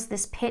feels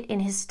this pit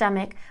in his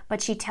stomach,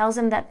 but she tells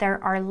him that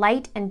there are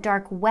light and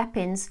dark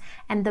weapons,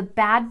 and the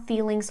bad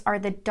feelings are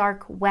the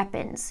dark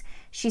weapons.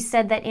 She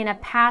said that in a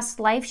past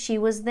life, she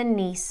was the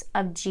niece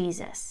of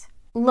Jesus.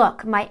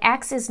 Look, my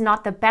ex is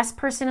not the best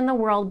person in the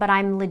world, but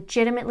I'm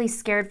legitimately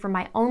scared for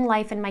my own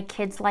life and my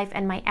kid's life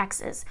and my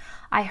ex's.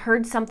 I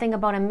heard something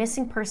about a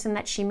missing person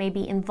that she may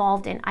be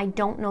involved in. I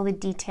don't know the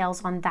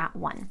details on that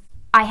one.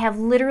 I have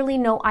literally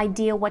no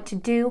idea what to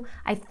do.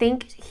 I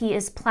think he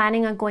is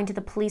planning on going to the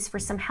police for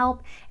some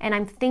help, and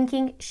I'm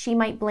thinking she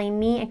might blame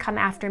me and come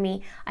after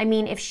me. I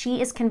mean, if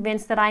she is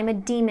convinced that I'm a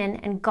demon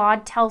and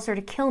God tells her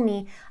to kill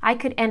me, I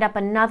could end up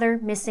another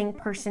missing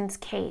persons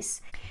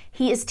case.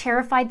 He is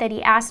terrified that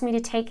he asked me to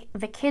take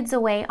the kids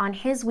away on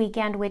his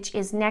weekend, which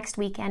is next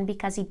weekend,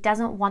 because he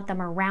doesn't want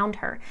them around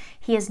her.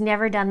 He has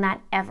never done that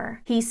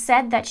ever. He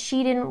said that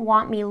she didn't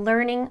want me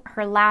learning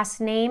her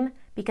last name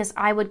because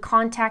I would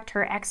contact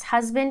her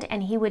ex-husband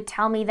and he would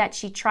tell me that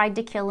she tried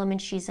to kill him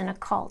and she's in a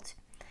cult.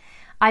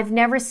 I've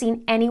never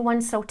seen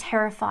anyone so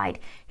terrified.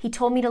 He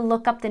told me to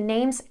look up the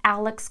names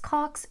Alex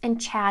Cox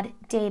and Chad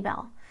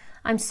Daybell.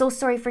 I'm so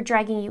sorry for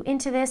dragging you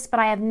into this, but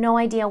I have no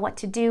idea what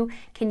to do.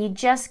 Can you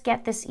just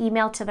get this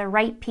email to the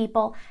right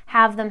people?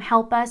 Have them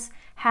help us?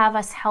 Have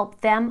us help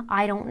them?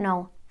 I don't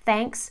know.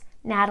 Thanks,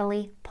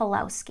 Natalie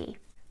Pawlowski.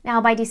 Now,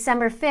 by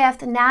December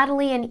 5th,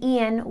 Natalie and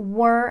Ian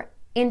were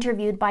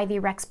interviewed by the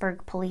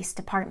Rexburg Police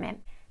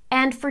Department.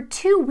 And for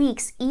 2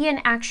 weeks,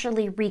 Ian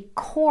actually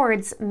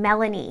records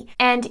Melani.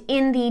 And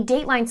in the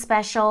Dateline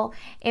special,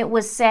 it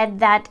was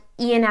said that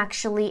Ian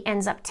actually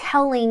ends up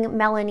telling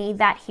Melani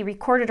that he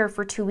recorded her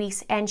for 2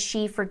 weeks and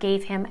she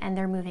forgave him and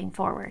they're moving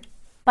forward.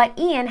 But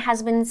Ian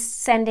has been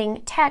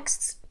sending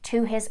texts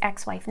to his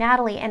ex-wife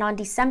Natalie, and on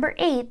December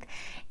 8th,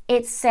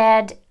 it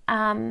said,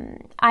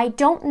 I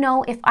don't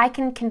know if I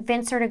can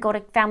convince her to go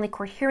to family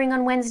court hearing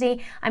on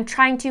Wednesday. I'm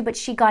trying to, but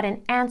she got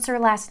an answer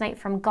last night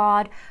from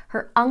God.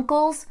 Her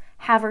uncles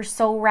have her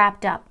so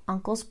wrapped up,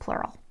 uncles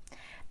plural.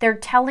 They're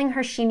telling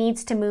her she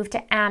needs to move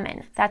to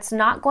Ammon. That's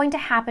not going to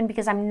happen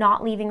because I'm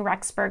not leaving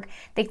Rexburg.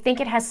 They think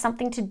it has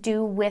something to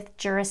do with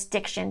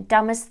jurisdiction.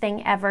 Dumbest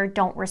thing ever.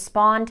 Don't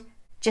respond.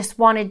 Just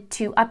wanted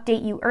to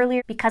update you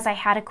earlier because I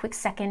had a quick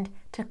second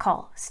to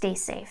call. Stay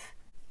safe.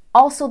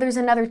 Also, there's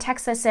another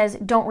text that says,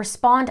 don't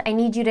respond. I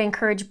need you to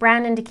encourage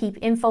Brandon to keep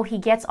info he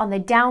gets on the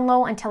down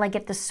low until I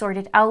get this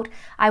sorted out.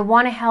 I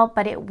want to help,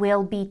 but it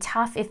will be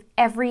tough if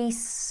every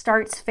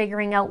starts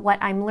figuring out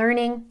what I'm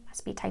learning.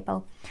 Must be a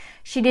typo.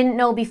 She didn't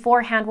know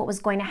beforehand what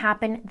was going to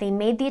happen. They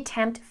made the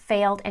attempt,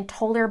 failed, and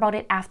told her about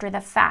it after the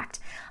fact.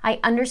 I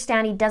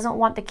understand he doesn't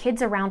want the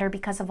kids around her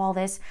because of all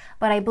this,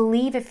 but I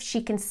believe if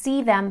she can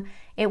see them,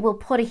 it will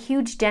put a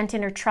huge dent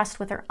in her trust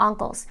with her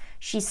uncles.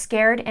 She's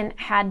scared and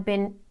had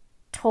been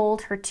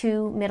told her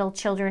 2 middle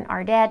children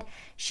are dead.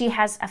 She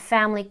has a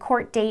family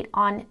court date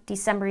on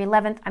December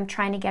 11th. I'm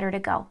trying to get her to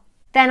go.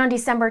 Then on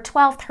December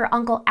 12th, her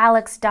uncle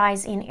Alex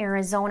dies in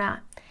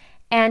Arizona.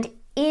 And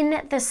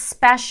in the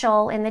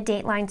special, in the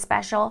Dateline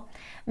special,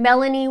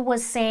 Melani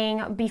was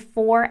saying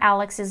before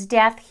Alex's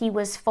death, he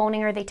was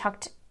phoning her. They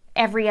talked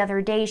every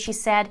other day, she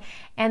said,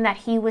 and that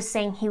he was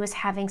saying he was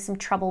having some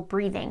trouble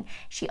breathing.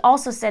 She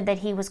also said that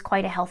he was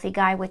quite a healthy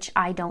guy, which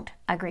I don't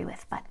agree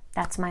with, but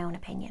that's my own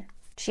opinion.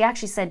 She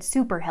actually said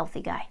super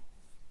healthy guy.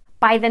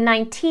 By the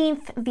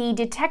 19th, the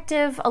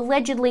detective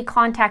allegedly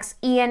contacts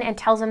Ian and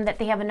tells him that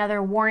they have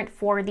another warrant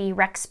for the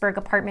Rexburg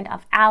apartment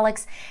of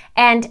Alex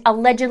and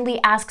allegedly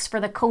asks for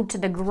the code to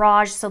the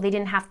garage so they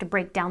didn't have to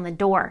break down the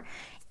door.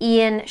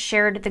 Ian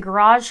shared the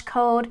garage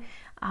code,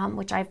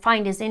 which I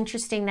find is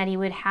interesting that he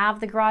would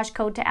have the garage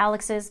code to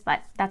Alex's,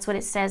 but that's what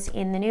it says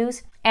in the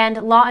news. And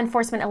law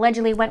enforcement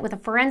allegedly went with a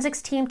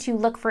forensics team to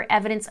look for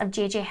evidence of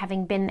JJ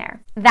having been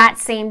there. That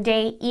same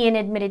day, Ian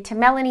admitted to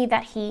Melani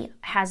that he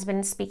has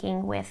been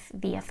speaking with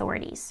the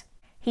authorities.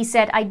 He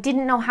said, I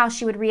didn't know how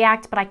she would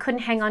react, but I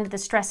couldn't hang on to the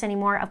stress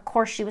anymore. Of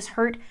course, she was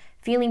hurt,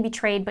 feeling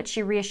betrayed, but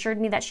she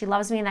reassured me that she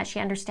loves me and that she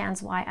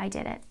understands why I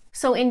did it.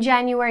 So in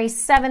January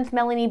 7th,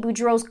 Melani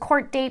Boudreaux's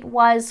court date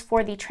was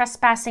for the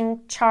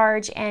trespassing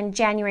charge, and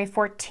January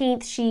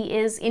 14th, she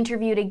is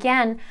interviewed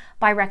again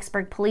by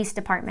Rexburg Police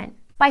Department.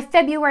 By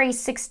February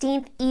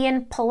 16th,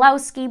 Ian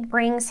Pawlowski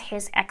brings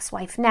his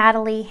ex-wife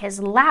Natalie his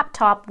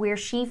laptop where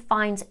she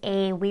finds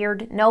a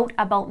weird note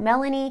about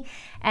Melani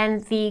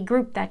and the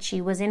group that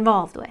she was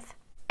involved with.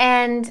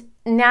 And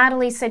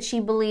Natalie said she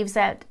believes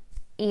that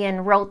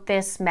Ian wrote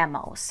this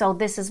memo. So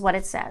this is what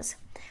it says.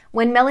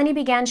 When Melani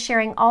began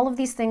sharing all of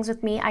these things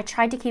with me, I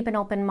tried to keep an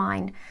open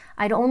mind.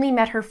 I'd only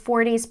met her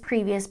 4 days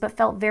previous, but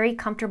felt very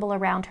comfortable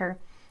around her.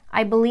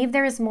 I believe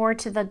there is more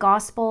to the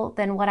gospel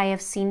than what I have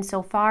seen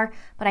so far,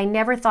 but I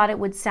never thought it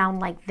would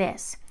sound like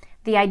this.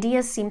 The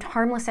ideas seemed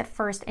harmless at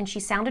first, and she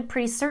sounded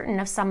pretty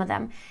certain of some of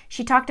them.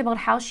 She talked about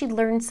how she'd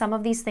learned some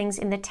of these things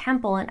in the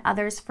temple and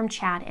others from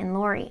Chad and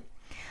Lori.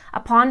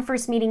 Upon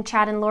first meeting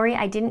Chad and Lori,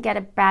 I didn't get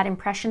a bad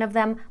impression of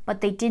them,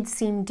 but they did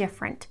seem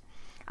different.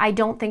 I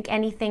don't think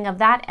anything of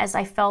that, as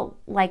I felt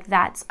like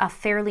that's a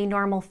fairly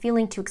normal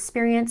feeling to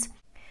experience.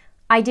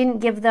 I didn't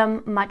give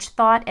them much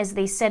thought, as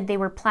they said they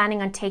were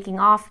planning on taking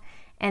off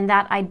and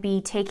that I'd be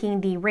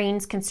taking the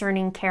reins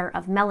concerning care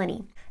of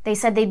Melani. They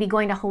said they'd be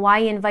going to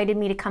Hawaii, invited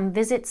me to come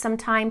visit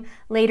sometime.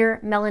 Later,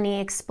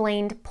 Melani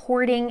explained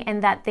porting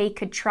and that they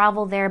could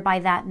travel there by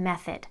that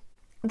method.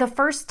 The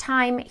first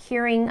time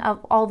hearing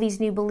of all these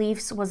new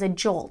beliefs was a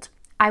jolt.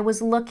 I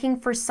was looking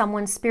for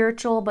someone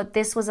spiritual, but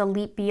this was a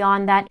leap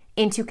beyond that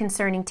into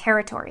concerning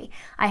territory.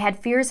 I had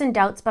fears and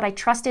doubts, but I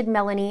trusted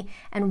Melani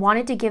and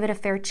wanted to give it a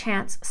fair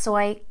chance, so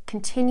I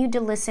continued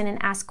to listen and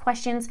ask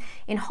questions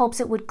in hopes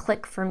it would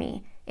click for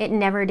me. It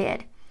never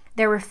did.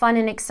 There were fun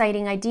and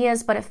exciting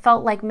ideas, but it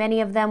felt like many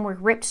of them were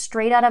ripped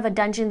straight out of a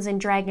Dungeons &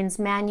 Dragons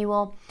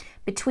manual.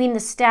 Between the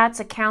stats,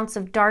 accounts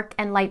of dark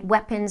and light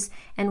weapons,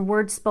 and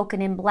words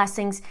spoken in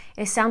blessings,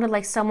 it sounded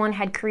like someone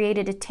had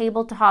created a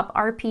tabletop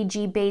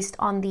RPG based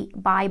on the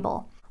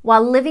Bible.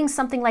 While living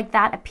something like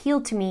that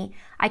appealed to me,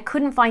 I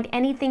couldn't find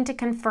anything to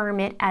confirm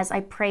it as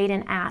I prayed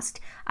and asked.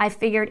 I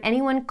figured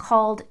anyone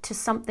called to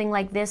something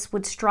like this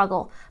would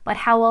struggle, but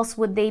how else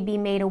would they be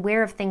made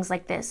aware of things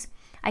like this?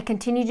 I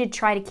continued to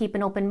try to keep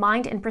an open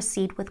mind and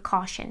proceed with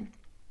caution.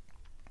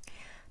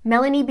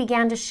 Melani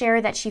began to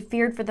share that she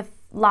feared for the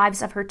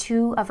lives of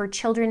two of her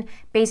children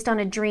based on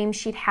a dream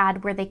she'd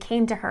had where they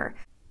came to her.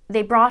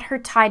 They brought her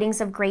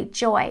tidings of great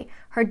joy.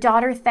 Her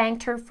daughter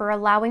thanked her for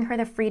allowing her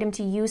the freedom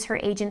to use her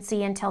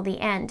agency until the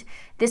end.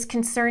 This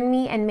concerned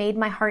me and made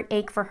my heart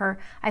ache for her.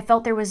 I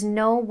felt there was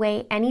no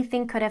way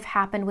anything could have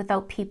happened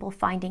without people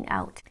finding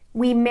out.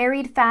 We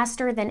married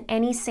faster than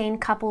any sane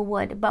couple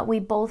would, but we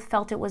both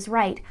felt it was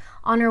right.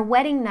 On her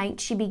wedding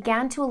night, she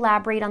began to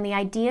elaborate on the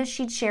ideas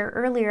she'd shared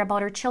earlier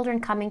about her children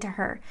coming to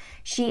her.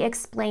 She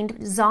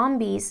explained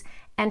zombies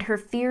and her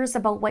fears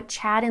about what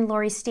Chad and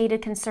Lori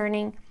stated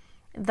concerning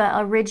the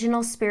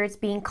original spirits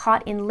being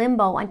caught in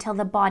limbo until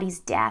the body's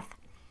death.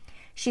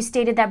 She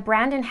stated that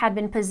Brandon had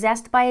been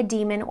possessed by a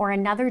demon or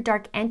another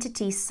dark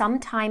entity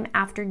sometime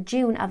after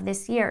June of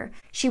this year.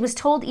 She was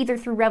told either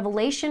through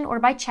revelation or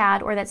by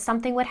Chad or that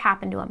something would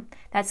happen to him,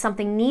 that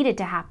something needed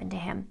to happen to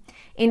him.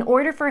 In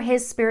order for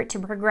his spirit to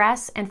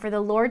progress and for the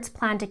Lord's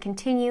plan to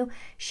continue,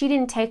 she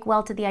didn't take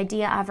well to the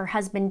idea of her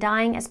husband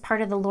dying as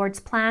part of the Lord's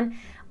plan,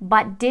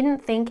 but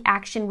didn't think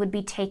action would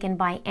be taken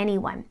by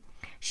anyone.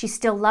 She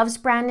still loves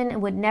Brandon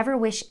and would never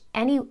wish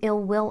any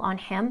ill will on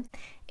him.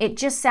 It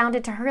just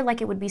sounded to her like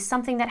it would be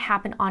something that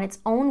happened on its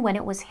own when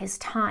it was his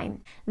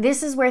time.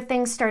 This is where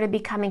things started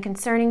becoming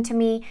concerning to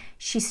me.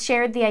 She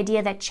shared the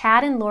idea that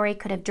Chad and Lori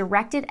could have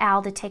directed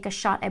Al to take a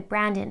shot at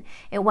Brandon.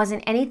 It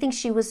wasn't anything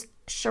she was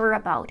sure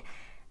about.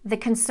 The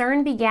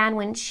concern began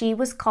when she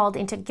was called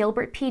into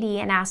Gilbert PD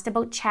and asked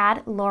about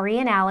Chad, Lori,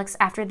 and Alex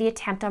after the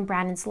attempt on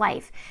Brandon's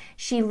life.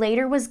 She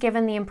later was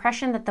given the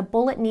impression that the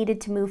bullet needed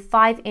to move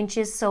 5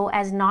 inches so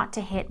as not to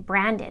hit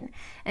Brandon.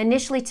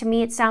 Initially, to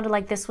me, it sounded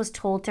like this was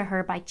told to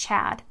her by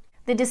Chad.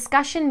 The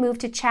discussion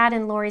moved to Chad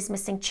and Lori's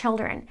missing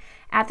children.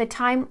 At the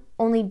time,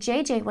 only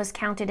JJ was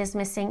counted as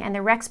missing, and the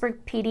Rexburg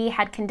PD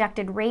had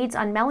conducted raids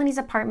on Melani's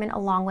apartment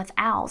along with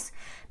Al's.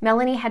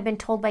 Melani had been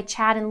told by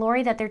Chad and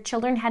Lori that their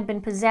children had been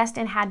possessed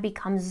and had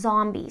become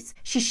zombies.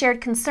 She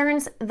shared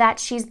concerns that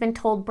she's been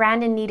told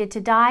Brandon needed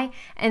to die,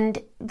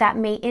 and that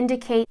may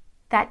indicate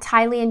that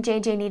Tylee and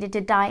JJ needed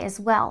to die as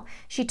well.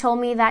 She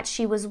told me that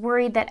she was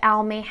worried that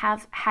Al may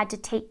have had to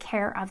take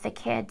care of the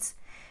kids.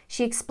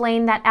 She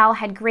explained that Al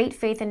had great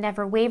faith and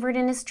never wavered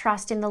in his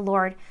trust in the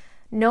Lord.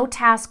 No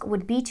task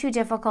would be too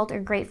difficult or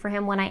great for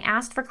him. When I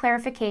asked for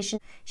clarification,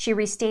 she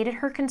restated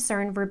her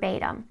concern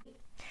verbatim.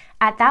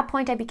 At that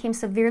point, I became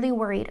severely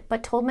worried,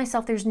 but told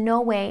myself there's no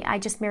way I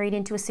just married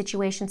into a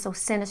situation so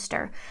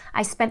sinister.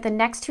 I spent the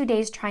next 2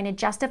 days trying to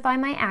justify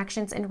my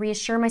actions and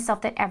reassure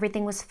myself that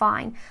everything was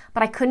fine,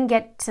 but I couldn't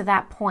get to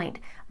that point.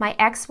 My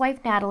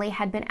ex-wife, Natalie,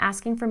 had been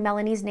asking for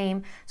Melani's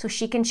name so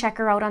she can check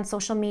her out on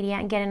social media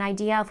and get an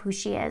idea of who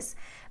she is.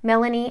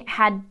 Melani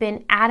had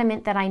been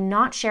adamant that I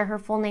not share her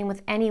full name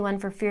with anyone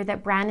for fear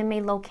that Brandon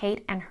may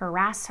locate and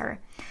harass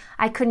her.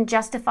 I couldn't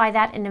justify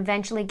that and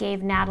eventually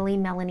gave Natalie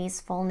Melani's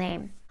full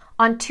name.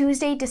 On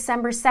Tuesday,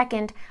 December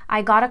 2nd,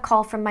 I got a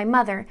call from my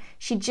mother.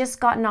 She'd just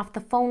gotten off the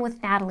phone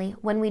with Natalie.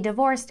 When we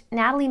divorced,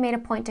 Natalie made a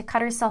point to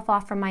cut herself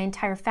off from my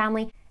entire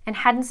family and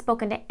hadn't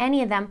spoken to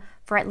any of them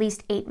for at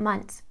least 8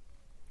 months.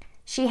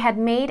 She had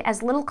made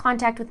as little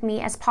contact with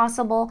me as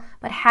possible,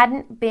 but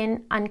hadn't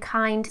been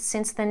unkind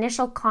since the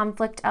initial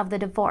conflict of the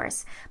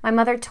divorce. My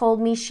mother told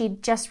me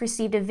she'd just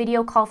received a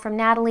video call from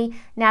Natalie.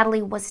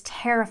 Natalie was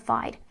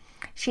terrified.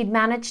 She'd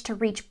managed to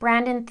reach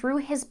Brandon through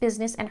his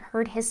business and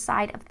heard his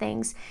side of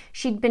things.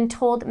 She'd been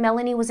told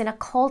Melani was in a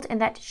cult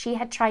and that she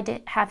had tried to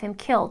have him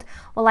killed.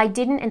 While I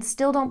didn't and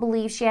still don't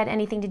believe she had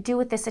anything to do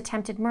with this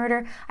attempted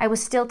murder, I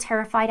was still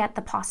terrified at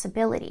the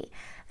possibility.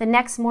 The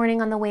next morning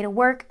on the way to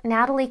work,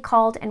 Natalie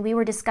called and we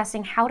were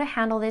discussing how to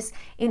handle this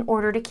in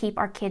order to keep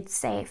our kids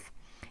safe.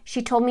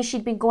 She told me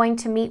she'd been going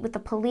to meet with the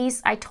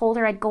police. I told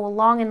her I'd go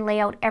along and lay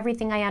out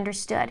everything I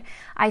understood.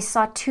 I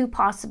saw 2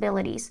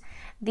 possibilities.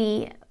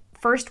 The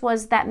first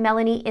was that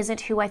Melani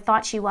isn't who I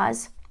thought she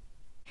was,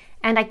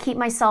 and I keep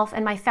myself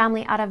and my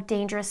family out of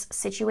dangerous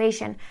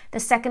situation. The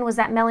second was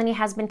that Melani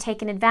has been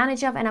taken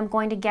advantage of and I'm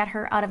going to get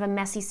her out of a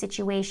messy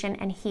situation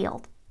and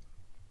healed.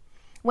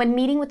 When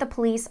meeting with the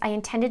police, I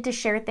intended to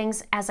share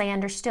things as I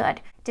understood.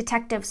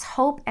 Detectives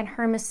Hope and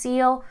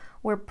Hermosillo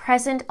were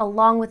present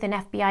along with an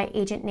FBI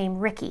agent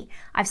named Ricky.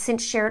 I've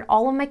since shared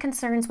all of my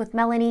concerns with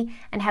Melani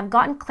and have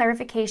gotten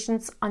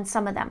clarifications on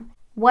some of them.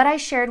 What I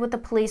shared with the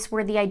police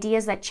were the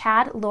ideas that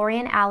Chad, Lori,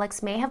 and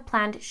Alex may have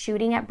planned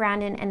shooting at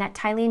Brandon and that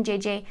Tylee and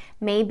JJ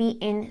may be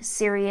in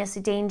serious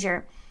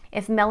danger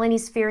if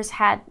Melani's fears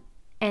had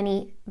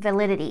any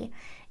validity.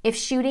 If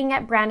shooting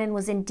at Brandon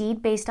was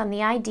indeed based on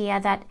the idea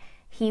that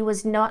he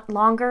was no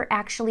longer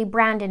actually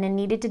Brandon and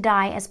needed to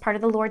die as part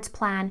of the Lord's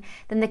plan,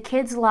 then the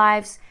kids'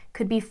 lives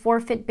could be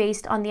forfeit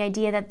based on the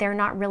idea that they're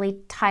not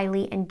really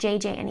Tylee and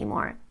JJ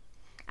anymore.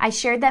 I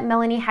shared that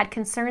Melani had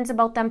concerns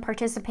about them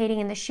participating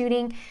in the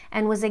shooting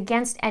and was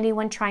against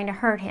anyone trying to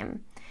hurt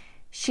him.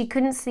 She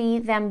couldn't see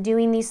them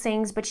doing these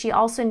things, but she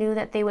also knew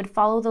that they would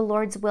follow the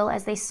Lord's will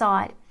as they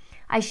saw it.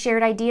 I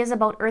shared ideas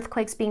about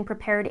earthquakes being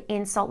prepared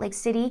in Salt Lake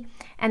City,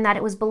 and that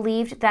it was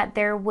believed that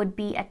there would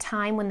be a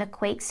time when the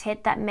quakes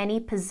hit that many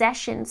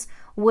possessions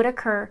would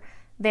occur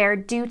there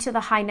due to the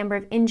high number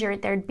of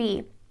injured there'd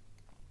be.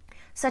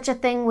 Such a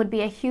thing would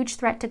be a huge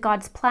threat to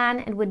God's plan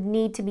and would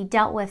need to be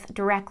dealt with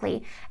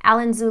directly.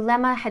 Alan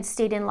Zulema had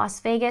stayed in Las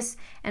Vegas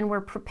and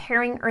were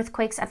preparing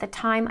earthquakes at the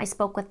time I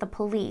spoke with the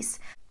police.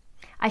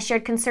 I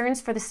shared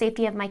concerns for the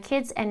safety of my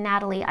kids and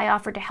Natalie. I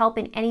offered to help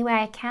in any way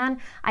I can.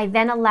 I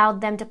then allowed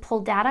them to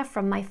pull data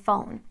from my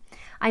phone.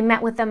 I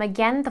met with them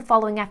again the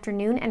following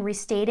afternoon and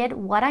restated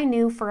what I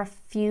knew for a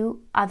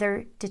few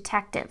other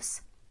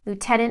detectives,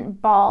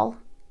 Lieutenant Ball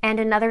and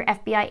another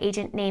FBI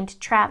agent named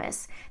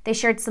Travis. They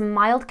shared some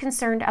mild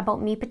concern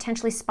about me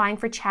potentially spying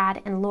for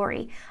Chad and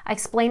Lori. I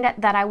explained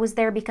that I was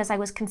there because I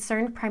was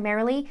concerned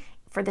primarily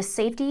for the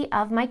safety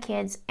of my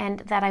kids and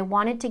that I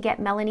wanted to get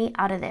Melani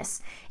out of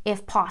this,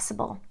 if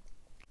possible.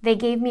 They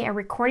gave me a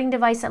recording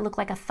device that looked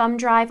like a thumb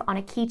drive on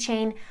a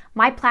keychain.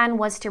 My plan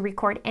was to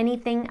record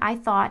anything I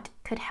thought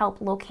could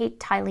help locate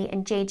Tylee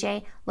and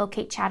JJ,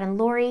 locate Chad and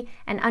Lori,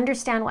 and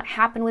understand what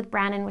happened with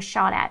Brandon was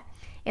shot at.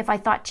 If I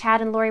thought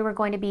Chad and Lori were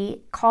going to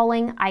be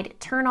calling, I'd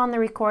turn on the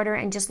recorder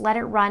and just let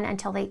it run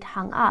until they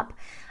hung up.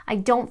 I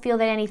don't feel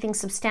that anything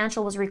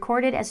substantial was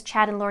recorded, as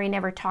Chad and Lori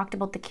never talked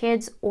about the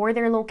kids or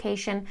their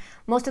location.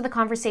 Most of the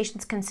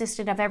conversations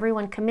consisted of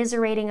everyone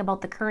commiserating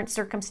about the current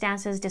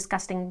circumstances,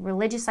 discussing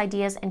religious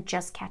ideas, and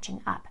just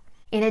catching up.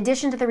 In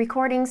addition to the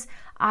recordings,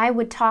 I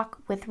would talk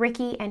with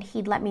Ricky and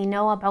he'd let me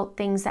know about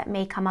things that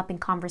may come up in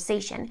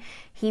conversation.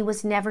 He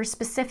was never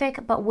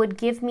specific, but would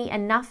give me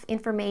enough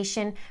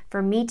information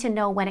for me to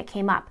know when it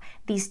came up.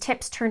 These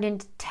tips turned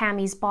into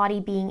Tammy's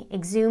body being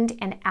exhumed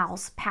and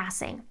Al's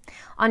passing.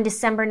 On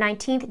December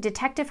 19th,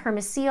 Detective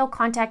Hermosillo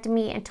contacted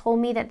me and told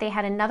me that they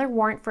had another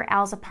warrant for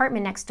Al's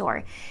apartment next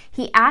door.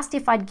 He asked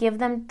if I'd give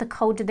them the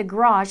code to the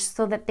garage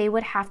so that they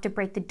would have to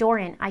break the door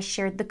in. I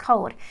shared the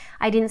code.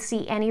 I didn't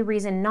see any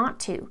reason not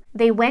to.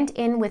 They went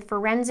in with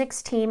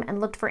forensics team and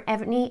looked for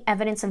any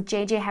evidence of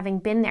JJ having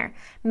been there.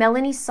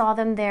 Melani saw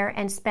them there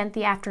and spent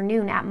the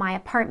afternoon at my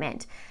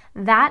apartment.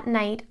 That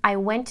night, I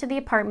went to the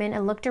apartment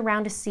and looked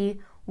around to see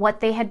what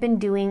they had been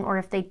doing or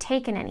if they'd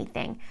taken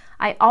anything.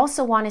 I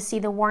also want to see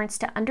the warrants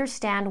to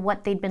understand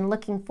what they'd been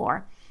looking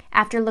for.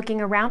 After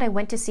looking around, I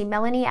went to see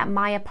Melani at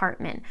my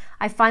apartment.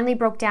 I finally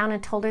broke down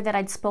and told her that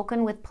I'd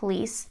spoken with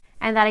police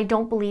and that I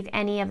don't believe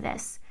any of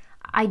this.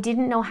 I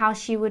didn't know how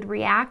she would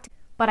react,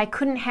 but I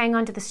couldn't hang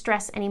on to the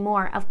stress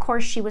anymore. Of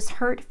course, she was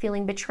hurt,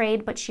 feeling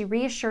betrayed, but she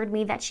reassured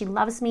me that she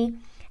loves me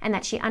and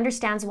that she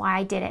understands why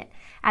I did it.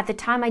 At the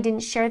time, I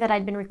didn't share that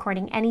I'd been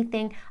recording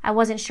anything. I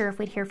wasn't sure if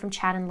we'd hear from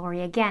Chad and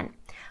Lori again.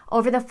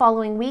 Over the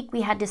following week,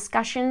 we had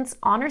discussions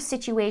on our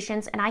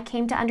situations, and I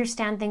came to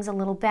understand things a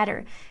little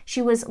better.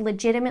 She was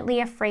legitimately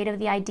afraid of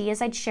the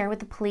ideas I'd share with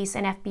the police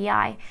and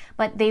FBI,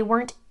 but they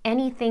weren't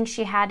anything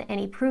she had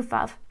any proof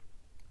of.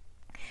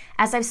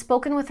 As I've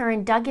spoken with her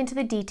and dug into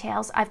the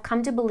details, I've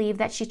come to believe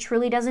that she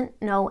truly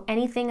doesn't know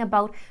anything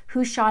about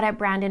who shot at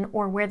Brandon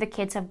or where the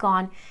kids have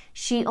gone.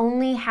 She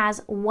only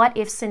has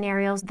what-if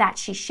scenarios that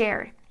she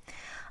shared.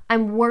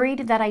 I'm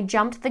worried that I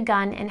jumped the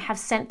gun and have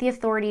sent the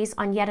authorities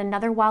on yet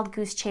another wild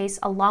goose chase,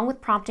 along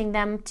with prompting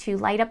them to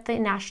light up the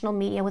national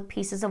media with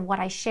pieces of what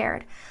I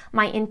shared.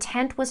 My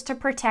intent was to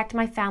protect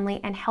my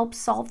family and help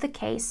solve the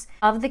case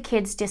of the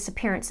kids'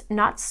 disappearance,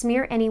 not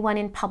smear anyone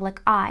in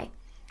public eye.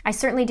 I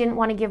certainly didn't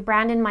want to give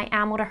Brandon my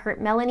ammo to hurt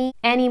Melani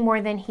any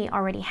more than he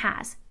already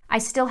has. I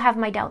still have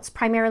my doubts,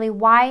 primarily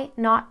why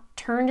not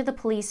turn to the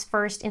police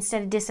first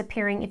instead of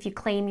disappearing if you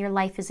claim your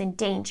life is in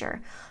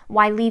danger?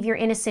 Why leave your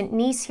innocent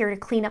niece here to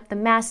clean up the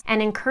mess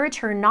and encourage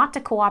her not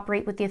to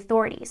cooperate with the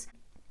authorities?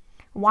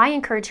 Why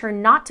encourage her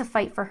not to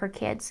fight for her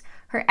kids?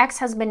 Her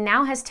ex-husband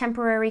now has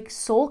temporary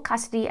sole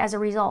custody as a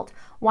result.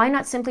 Why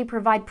not simply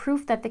provide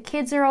proof that the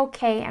kids are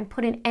okay and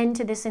put an end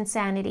to this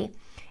insanity?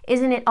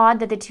 Isn't it odd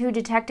that the two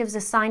detectives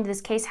assigned to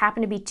this case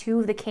happen to be two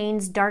of the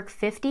Kane's Dark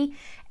 50?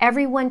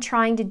 Everyone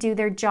trying to do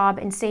their job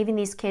in saving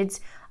these kids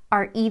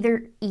are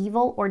either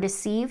evil or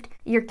deceived.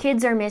 Your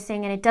kids are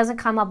missing and it doesn't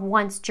come up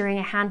once during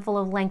a handful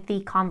of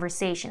lengthy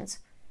conversations.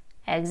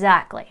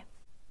 Exactly.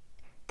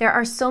 There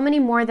are so many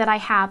more that I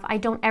have. I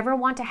don't ever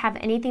want to have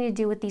anything to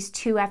do with these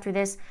two after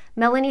this.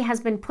 Melani has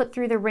been put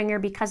through the ringer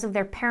because of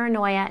their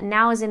paranoia and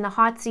now is in the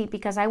hot seat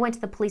because I went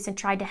to the police and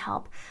tried to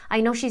help.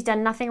 I know she's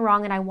done nothing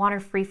wrong and I want her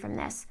free from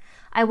this.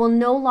 I will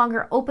no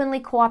longer openly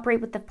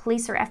cooperate with the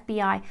police or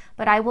FBI,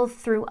 but I will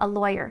through a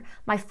lawyer.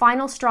 My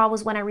final straw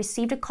was when I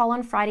received a call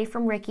on Friday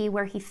from Ricky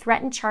where he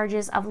threatened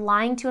charges of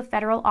lying to a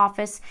federal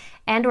office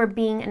and or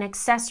being an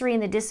accessory in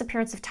the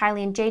disappearance of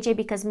Tylee and JJ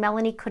because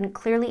Melani couldn't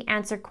clearly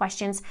answer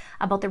questions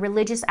about the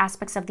religious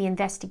aspects of the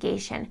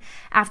investigation.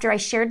 After I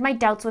shared my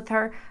doubts with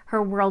her,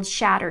 her world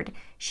shattered.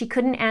 She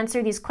couldn't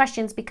answer these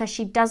questions because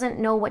she doesn't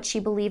know what she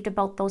believed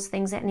about those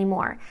things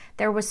anymore.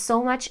 There was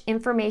so much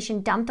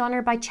information dumped on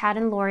her by Chad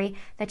and Lori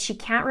that she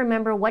can't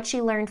remember what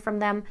she learned from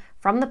them,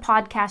 from the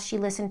podcast she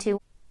listened to,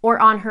 or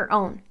on her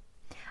own.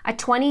 A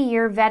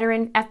 20-year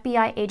veteran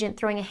FBI agent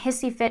throwing a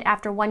hissy fit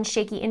after one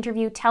shaky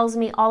interview tells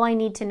me all I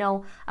need to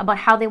know about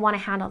how they want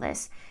to handle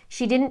this.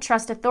 She didn't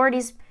trust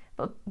authorities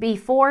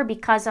before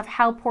because of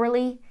how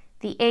poorly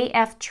the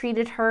AF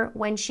treated her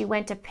when she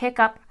went to pick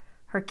up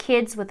her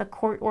kids with a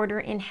court order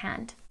in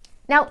hand.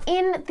 Now,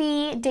 in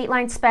the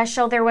Dateline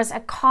special, there was a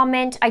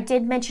comment I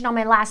did mention on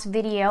my last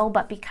video,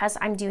 but because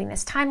I'm doing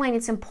this timeline,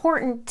 it's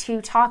important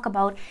to talk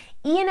about.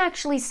 Ian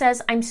actually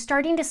says, I'm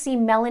starting to see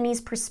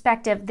Melani's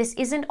perspective. This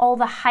isn't all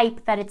the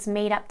hype that it's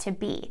made up to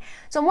be.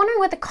 So I'm wondering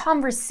what the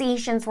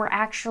conversations were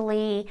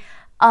actually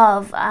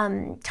of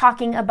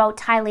talking about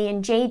Tylee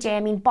and JJ. I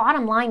mean,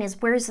 bottom line is,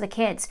 where's the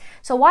kids?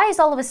 So why is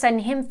all of a sudden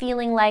him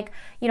feeling like,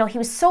 he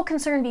was so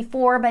concerned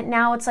before, but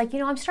now it's like,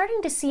 I'm starting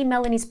to see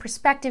Melani's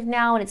perspective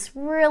now, and it's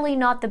really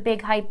not the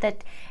big hype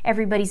that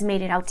everybody's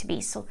made it out to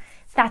be. So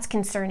that's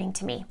concerning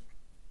to me.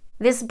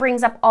 This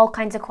brings up all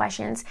kinds of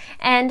questions.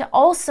 And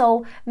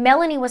also,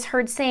 Melani was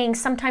heard saying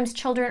sometimes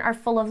children are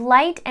full of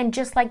light, and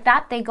just like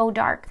that, they go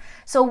dark.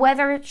 So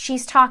whether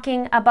she's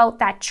talking about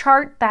that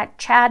chart that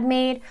Chad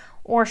made,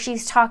 or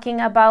she's talking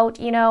about,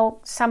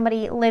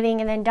 somebody living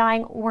and then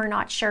dying, we're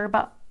not sure,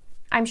 but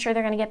I'm sure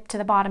they're going to get to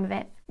the bottom of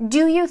it.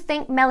 Do you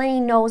think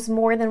Melani knows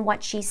more than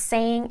what she's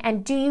saying?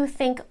 And do you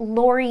think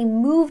Lori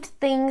moved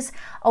things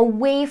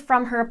away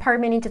from her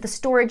apartment into the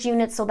storage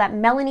unit so that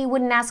Melani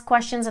wouldn't ask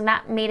questions and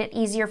that made it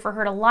easier for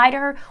her to lie to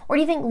her? Or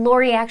do you think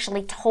Lori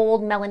actually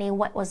told Melani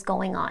what was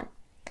going on?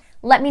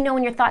 Let me know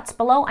in your thoughts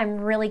below.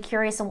 I'm really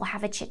curious and we'll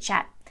have a chit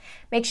chat.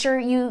 Make sure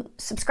you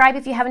subscribe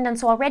if you haven't done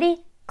so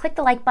already. Click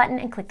the like button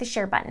and click the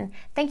share button.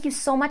 Thank you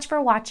so much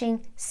for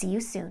watching. See you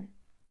soon.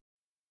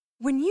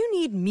 When you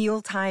need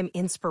mealtime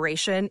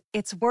inspiration,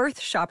 it's worth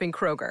shopping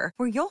Kroger,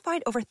 where you'll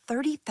find over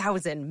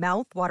 30,000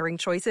 mouth-watering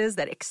choices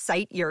that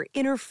excite your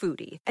inner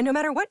foodie. And no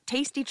matter what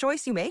tasty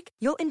choice you make,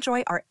 you'll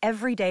enjoy our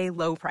everyday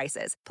low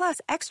prices, plus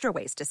extra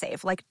ways to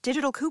save, like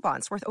digital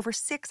coupons worth over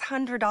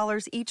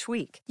 $600 each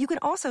week. You can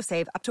also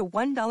save up to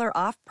 $1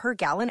 off per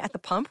gallon at the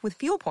pump with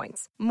fuel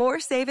points.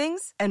 More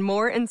savings and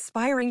more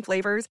inspiring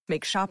flavors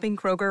make shopping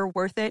Kroger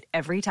worth it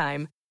every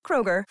time.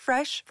 Kroger,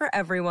 fresh for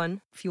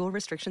everyone. Fuel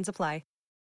restrictions apply.